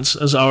Pants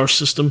as our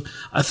system,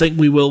 I think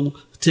we will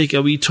take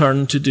a wee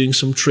turn to doing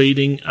some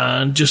trading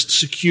and just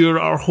secure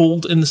our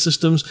hold in the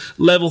systems,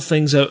 level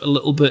things out a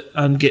little bit,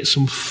 and get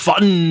some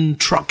fun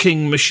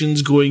trucking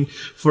missions going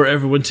for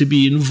everyone to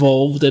be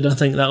involved in. I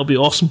think that'll be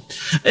awesome.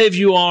 If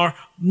you are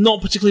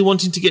not particularly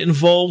wanting to get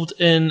involved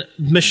in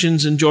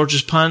missions in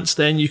George's Pants,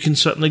 then you can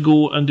certainly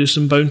go and do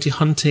some bounty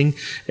hunting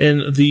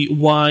in the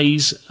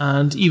Wise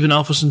and even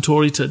Alpha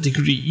Centauri to a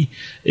degree,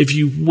 if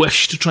you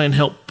wish to try and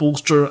help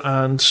bolster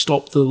and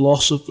stop the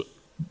loss of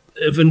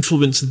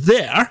influence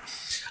there.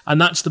 And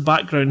that's the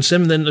background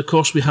sim. Then, of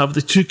course, we have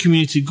the 2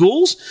 community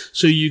goals.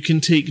 So you can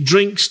take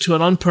drinks to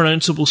an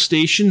unpronounceable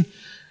station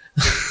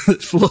that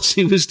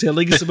Flossie was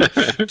telling us about.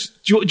 do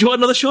you want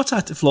another shot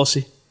at it,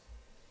 Flossie?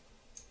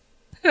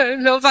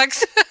 No,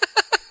 thanks.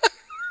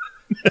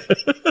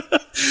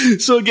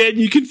 So again,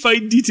 you can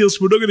find details.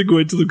 We're not going to go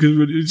into them because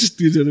we're just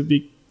going to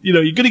be,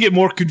 you're going to get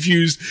more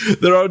confused.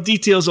 There are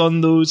details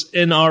on those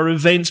in our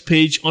events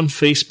page on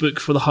Facebook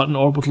for the Hutton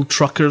Orbital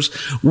Truckers.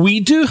 We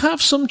do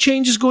have some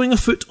changes going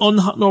afoot on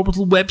the Hutton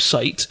Orbital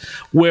website,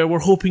 where we're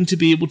hoping to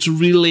be able to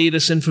relay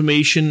this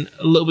information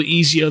a little bit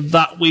easier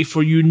that way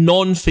for you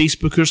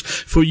non-Facebookers,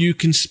 for you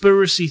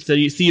conspiracy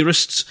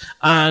theorists,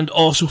 and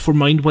also for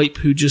Mindwipe,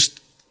 who just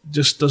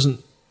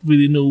doesn't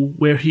really know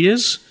where he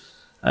is.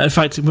 In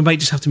fact, we might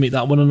just have to make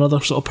that one another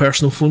sort of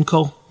personal phone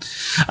call.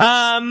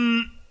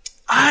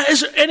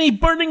 Is there any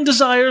burning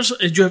desires?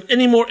 Do you have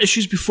any more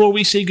issues before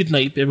we say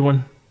goodnight,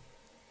 everyone?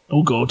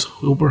 Oh God,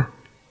 Wilbur.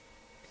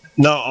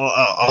 No,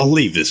 I'll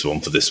leave this one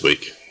for this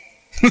week.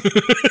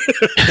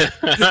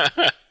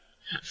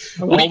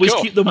 Always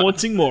keep them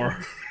wanting more.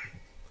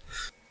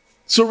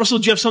 So, Russell,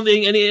 do you have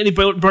something, any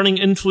burning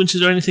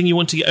influences or anything you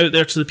want to get out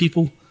there to the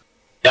people?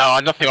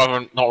 No, nothing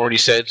I've not already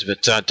said,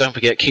 but don't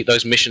forget, keep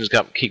those missions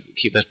up,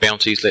 keep those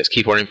bounties, let's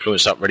keep our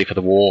influence up, ready for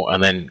the war,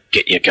 and then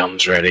get your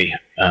guns ready.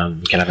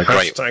 We can have a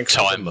great time.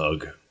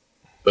 Mug.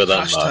 For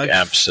the mug,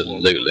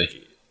 absolutely.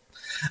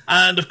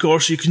 And, of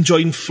course, you can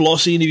join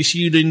Flossie, and if you see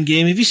you in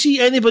game, if you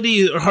see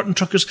anybody or Hutton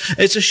Truckers,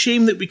 it's a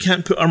shame that we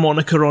can't put our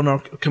moniker on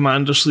our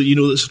commander so that you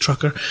know that it's a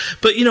trucker.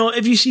 But,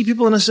 if you see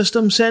people in a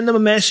system, send them a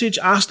message,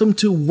 ask them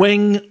to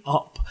wing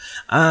up,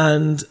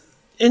 and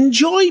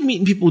enjoy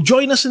meeting people.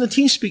 Join us in the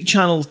TeamSpeak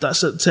channel.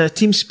 That's at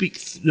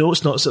TeamSpeak. No,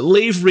 it's not. It's at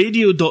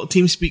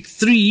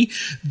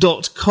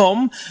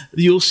laveradio.teamspeak3.com.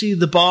 You'll see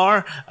the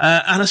bar.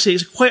 And I say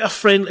it's quite a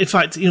friendly. In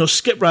fact,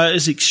 Skip Riot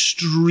is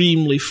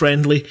extremely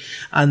friendly,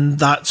 and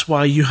that's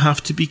why you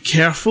have to be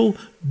careful.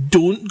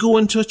 Don't go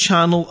into a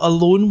channel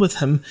alone with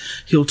him.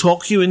 He'll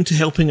talk you into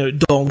helping out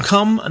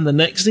Doncum, and the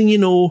next thing you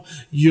know,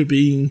 you're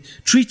being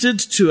treated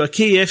to a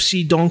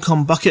KFC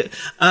Doncum bucket,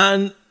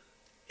 and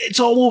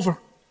it's all over.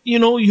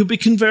 You'll be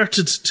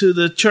converted to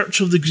the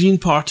Church of the Green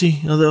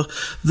Party,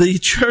 the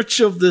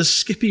Church of the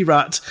Skippy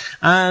Rat,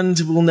 and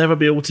we'll never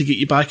be able to get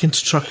you back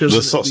into truckers.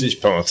 The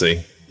Sausage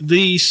Party.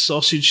 The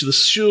sausage, the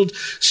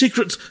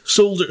secret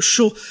soldier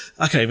show.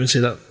 I can't even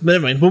say that.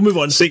 Never mind, we'll move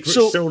on. Secret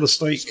Shoulder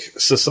Steak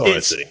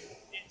Society.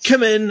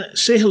 come in,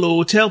 say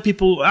hello, tell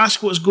people,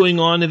 ask what's going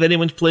on, if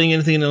anyone's playing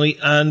anything in Elite,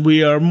 and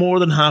we are more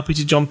than happy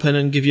to jump in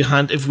and give you a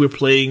hand if we're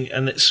playing,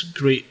 and it's a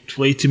great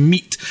way to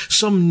meet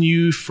some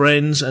new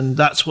friends, and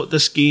that's what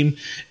this game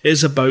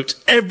is about.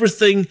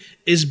 Everything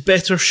is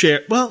better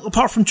shared. Well,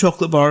 apart from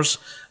chocolate bars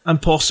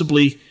and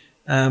possibly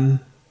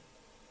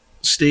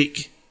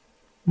steak.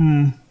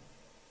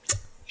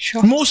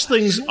 Most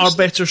things are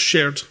better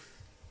shared.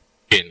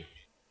 Gin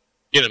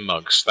and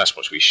mugs, that's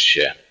what we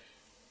share.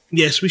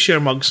 Yes, we share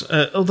mugs.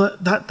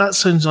 That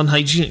sounds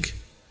unhygienic.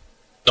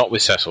 Not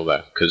with Cecil,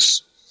 though,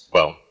 because,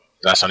 well,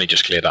 that's only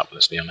just cleared up,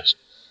 let's be honest.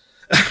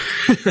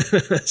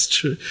 That's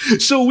true.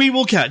 So we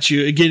will catch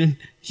you again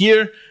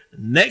here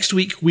next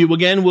week. We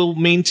will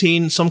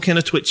maintain some kind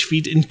of Twitch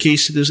feed in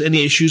case there's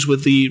any issues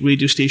with the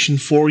radio station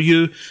for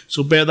you.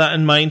 So bear that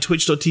in mind.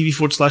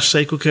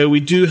 Twitch.tv/PsychoCow.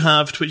 We do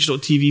have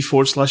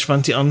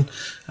Twitch.tv/Vantian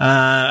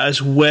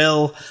as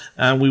well.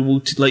 And we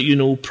will let you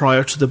know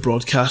prior to the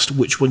broadcast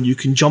which one you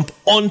can jump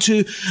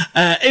onto.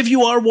 If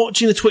you are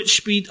watching the Twitch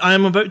feed, I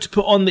am about to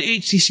put on the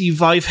HTC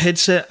Vive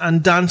headset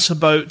and dance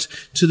about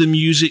to the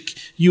music.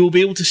 You will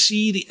be able to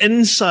see the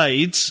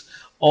insides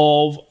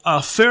of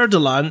a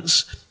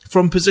fer-de-lance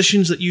from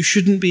positions that you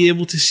shouldn't be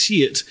able to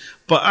see it.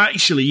 But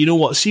actually, you know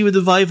what? See with the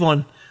Vive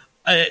on,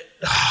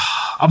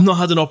 I've not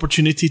had an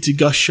opportunity to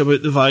gush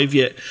about the Vive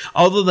yet,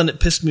 other than it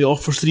pissed me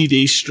off for 3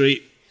 days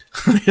straight.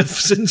 I have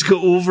since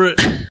got over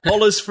it.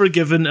 All is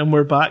forgiven, and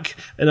we're back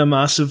in a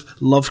massive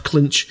love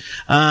clinch.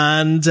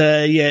 And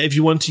if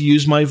you want to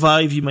use my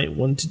Vive, you might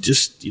want to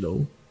just,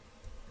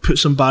 put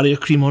some barrier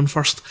cream on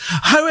first.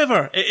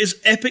 However, it is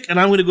epic,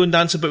 and I'm going to go and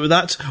dance a bit with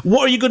that.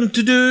 What are you going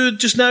to do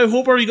just now,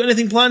 Hober? You got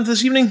anything planned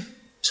this evening?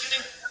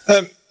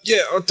 I'd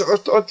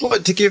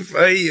like to give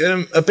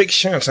a big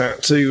shout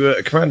out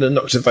to Commander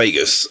Nocta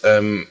Vegas.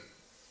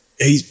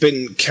 He's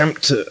been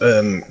camped at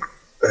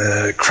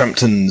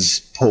Crampton's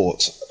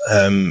port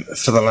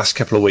for the last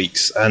couple of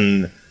weeks,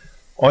 and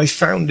I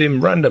found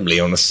him randomly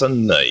on a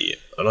Sunday,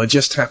 and I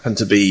just happened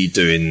to be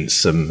doing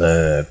some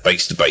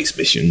base-to-base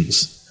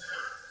missions,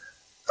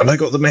 and I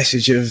got the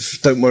message of,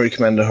 "Don't worry,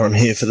 Commander, I'm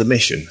here for the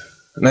mission."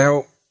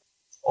 Now,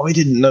 I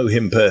didn't know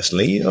him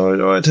personally.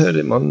 I'd heard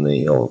him on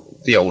the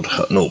old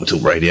Hutton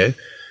Orbital radio.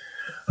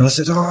 And I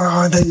said,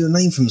 I know your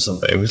name from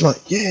somewhere. He was like,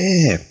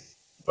 yeah.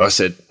 I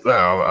said,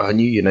 well, I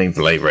knew your name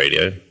for Lave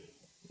Radio.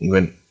 He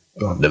went,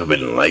 I've never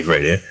been on Lave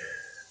Radio.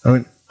 I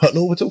went, Hutton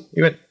Orbital?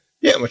 He went,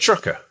 yeah, I'm a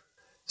trucker.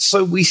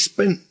 So we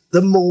spent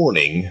the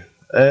morning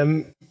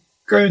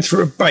going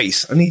through a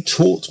base, and he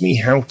taught me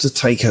how to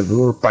take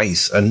over a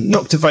base. And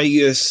Nocta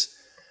Vegas,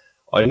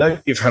 I know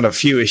you've had a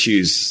few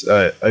issues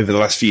over the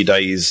last few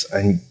days,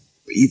 and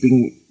you've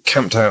been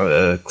camped out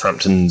at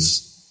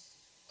Crampton's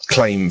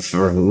claim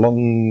for a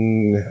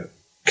long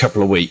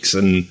couple of weeks,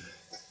 and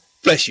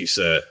bless you,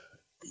 sir.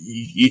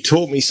 You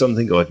taught me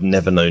something I'd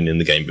never known in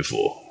the game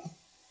before.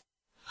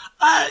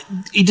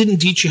 He didn't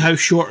teach you how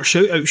short a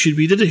shout-out should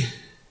be, did he?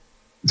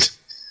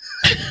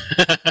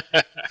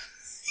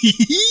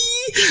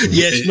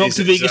 Yes,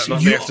 Nocta Vegas.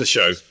 Not the after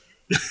show.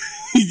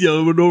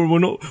 We're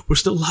not. We're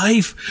still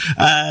live.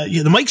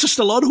 The mics are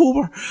still on,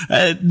 Homer.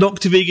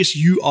 Nocta Vegas,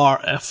 you are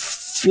a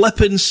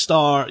flippin'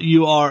 star.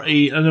 You are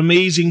an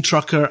amazing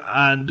trucker,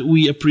 and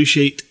we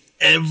appreciate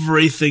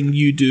everything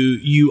you do.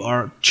 You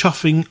are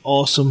chuffing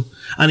awesome.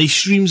 And he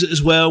streams it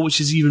as well, which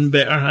is even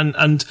better.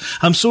 And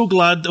I'm so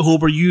glad that,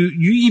 Homer, you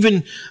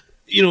even...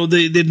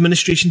 the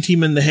administration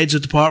team and the heads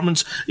of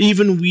departments,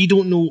 even we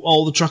don't know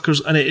all the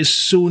truckers, and it is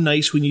so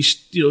nice when you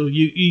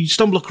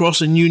stumble across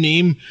a new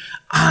name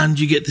and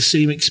you get the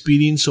same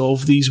experience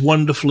of these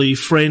wonderfully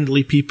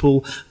friendly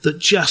people that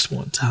just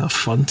want to have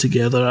fun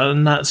together,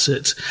 and that's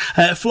it.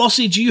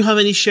 Flossie, do you have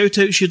any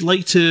shout-outs you'd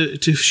like to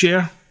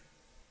share?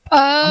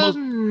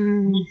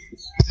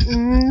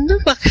 No,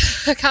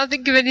 I can't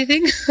think of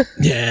anything.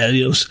 Yeah,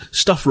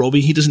 stuff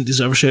Robbie. He doesn't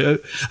deserve a shout-out.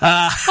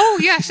 Oh,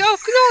 yes. Oh,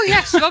 no,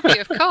 yes, Robbie,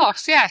 of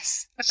course,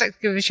 yes. I'd like to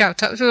give a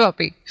shout-out to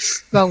Robbie.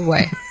 Wrong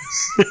way.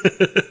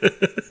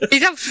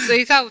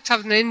 He's out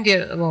having an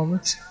Indian at the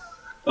moment.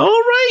 All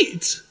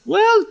right.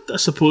 Well, I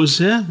suppose,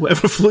 yeah.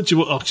 Whatever floats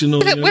your boat.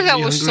 With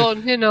our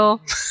son,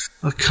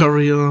 A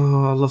curry.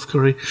 Oh, I love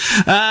curry.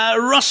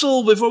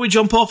 Russell, before we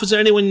jump off, is there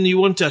anyone you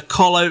want to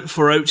call out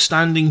for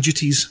outstanding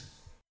duties?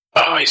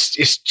 Oh,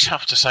 it's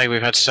tough to say.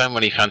 We've had so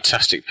many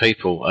fantastic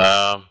people.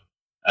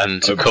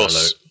 And, of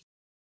course,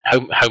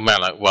 Home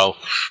Mallow. Well,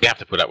 we have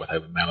to put up with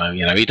Home Mallow.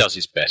 He does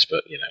his best,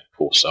 but,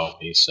 poor soul.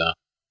 He's a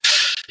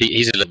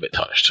little bit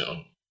touched.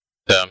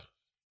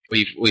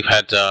 We've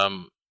had...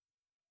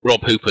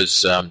 Rob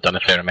Hooper's done a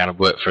fair amount of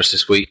work for us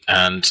this week,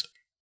 and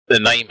the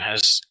name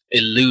has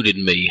eluded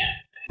me.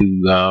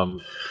 Who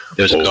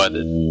there was a guy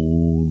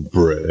that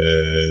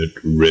Bread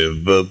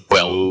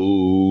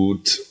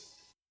Riverboat.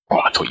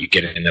 I thought you'd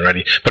get it in there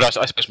already, but I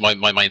suppose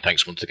my main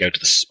thanks want to go to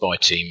the Spy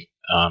team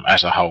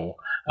as a whole,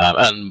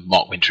 and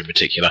Mark Winter in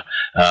particular.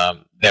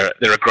 They're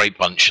a great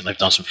bunch, and they've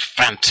done some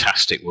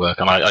fantastic work,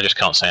 and I just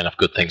can't say enough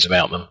good things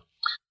about them.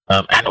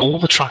 And all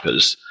the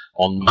truckers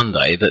on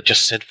Monday that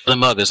just said for the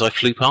mug as I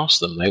flew past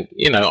them. I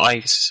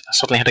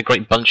suddenly had a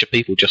great bunch of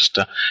people just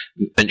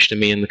mentioning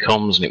me in the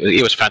comms, and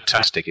it was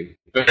fantastic. It was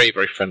a very,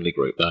 very friendly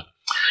group there.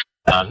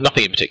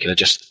 Nothing in particular,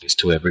 just thanks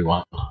to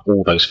everyone,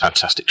 all those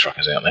fantastic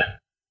truckers out there.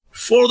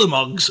 For the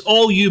mugs,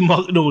 all you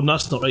mugs. No,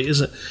 that's not right,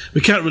 is it?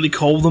 We can't really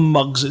call them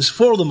mugs. It's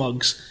for the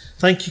mugs.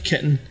 Thank you,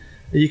 Kitten.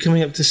 Are you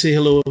coming up to say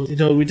hello?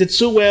 We did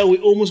so well. We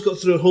almost got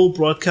through a whole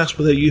broadcast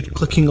without you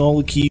clicking all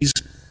the keys.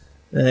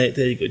 There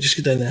you go. Just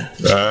go down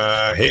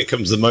there. Here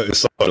comes the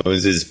motorcycle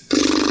noises.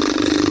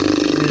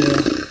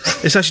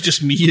 Yeah. It's actually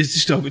just me. It's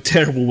just got a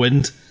terrible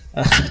wind.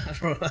 A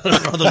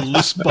rather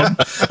loose bum.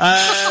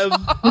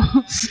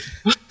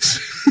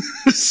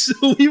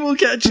 So we will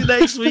catch you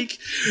next week.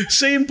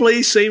 Same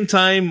place, same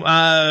time.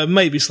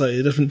 Maybe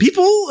slightly different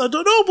people. I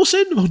don't know. We'll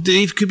see.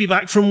 Dave could be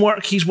back from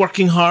work. He's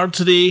working hard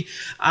today.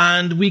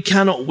 And we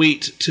cannot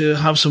wait to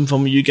have some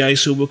fun with you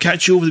guys. So we'll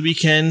catch you over the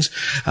weekends.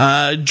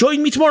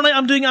 Join me tomorrow night.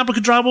 I'm doing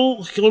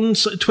Abracadabble on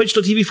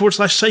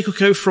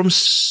twitch.tv/PsychoCow from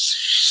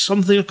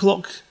something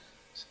o'clock.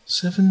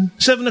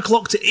 7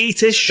 o'clock to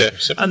 8ish, yeah,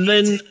 and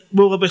then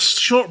we'll have a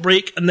short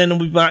break, and then we'll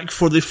be back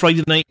for the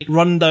Friday night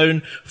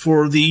rundown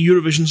for the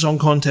Eurovision Song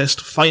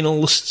Contest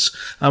finalists,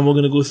 and we're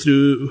going to go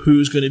through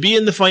who's going to be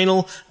in the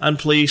final and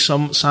play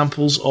some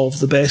samples of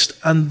the best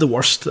and the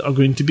worst that are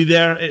going to be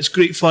there. It's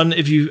great fun.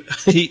 If you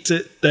hate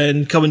it,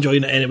 then come and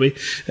join it anyway.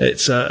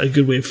 It's a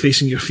good way of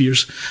facing your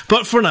fears.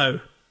 But for now,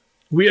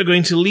 we are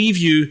going to leave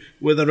you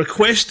with a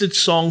requested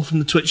song from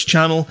the Twitch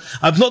channel.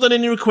 I've not done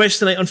any requests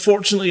tonight.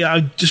 Unfortunately,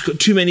 I've just got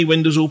too many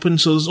windows open,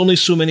 so there's only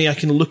so many I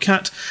can look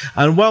at.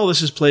 And while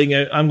this is playing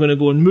out, I'm going to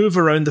go and move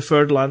around the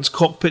Fer-de-Lance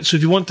cockpit. So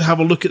if you want to have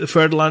a look at the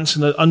Fer-de-Lance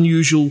in an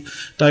unusual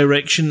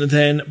direction,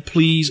 then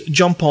please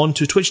jump on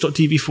to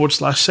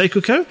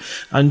twitch.tv/PsychoCow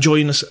and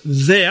join us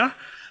there.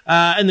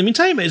 In the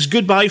meantime, it's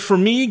goodbye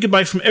from me,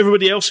 goodbye from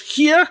everybody else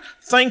here.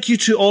 Thank you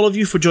to all of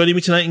you for joining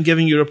me tonight and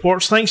giving your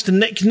reports. Thanks to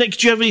Nick. Nick,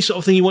 do you have any sort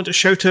of thing you want to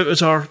shout out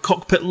as our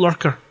cockpit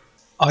lurker?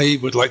 I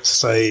would like to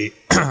say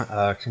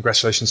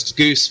congratulations to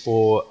Goose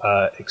for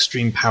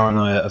Extreme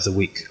Paranoia of the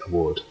Week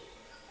award.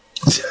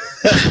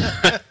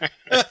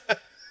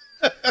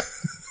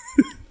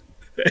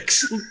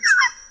 Excellent.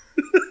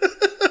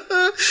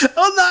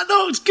 On that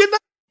note, good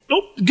night.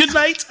 Oh, good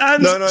night.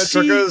 And No,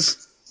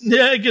 truckers.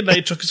 Yeah, good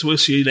night, truckers. We'll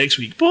see you next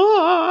week.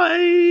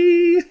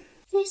 Bye.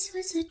 This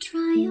was a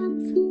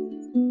triumph.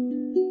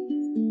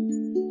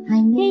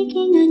 I'm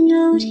making a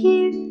note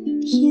here,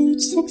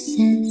 huge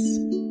success.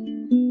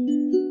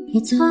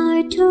 It's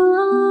hard to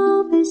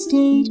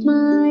overstate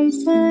my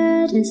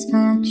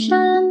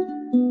satisfaction.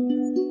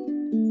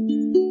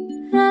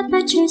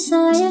 Aperture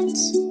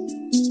science.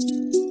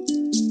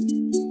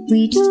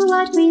 We do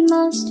what we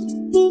must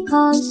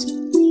because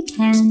we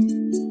can.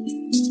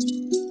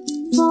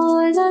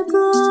 For the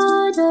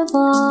good of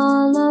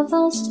all of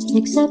us,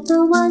 except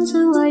the ones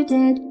who are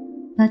dead.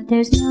 But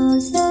there's no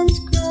sense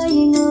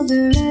crying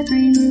over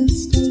every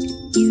mistake.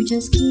 You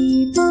just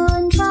keep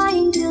on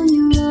trying till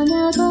you run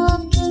out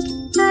of cake.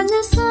 And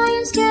the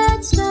science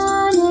gets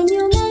done and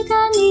you make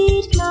a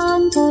neat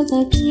plan for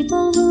the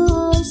people who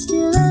are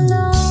still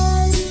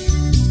alive.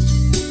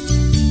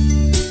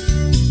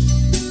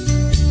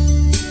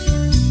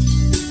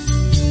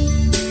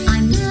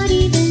 I'm not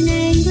even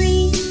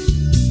angry.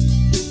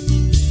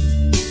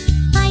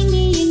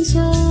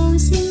 So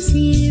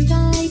sincere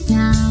right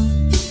now.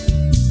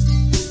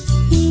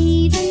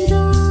 Even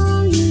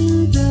though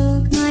you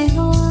broke my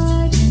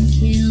heart and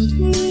killed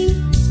me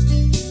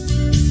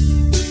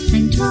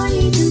and tore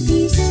me to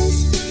pieces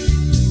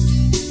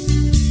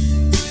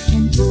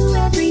and threw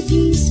every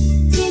piece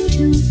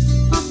into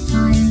a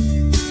fire.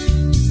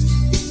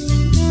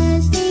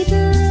 As they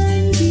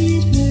burned,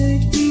 it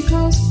hurt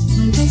because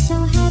I was so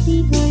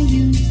happy for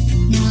you.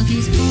 Now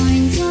these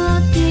points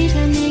of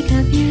data make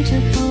a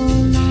beautiful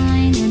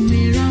line, and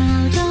we're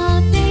out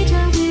of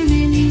data, we're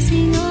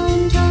releasing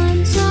on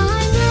time. So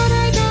I'm glad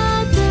I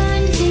got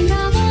burned. Think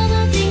of all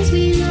the things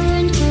we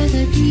learned for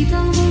the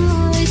people who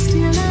are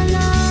still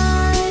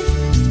alive.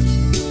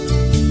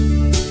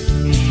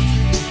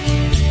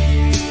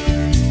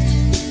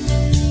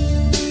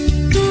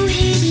 Go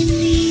ahead and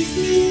leave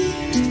me.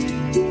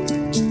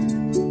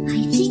 I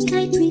think I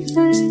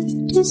prefer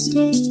to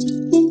stay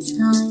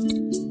inside.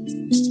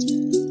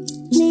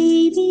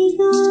 Maybe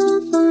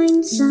you'll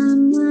find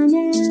someone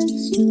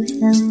else to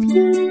help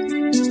you.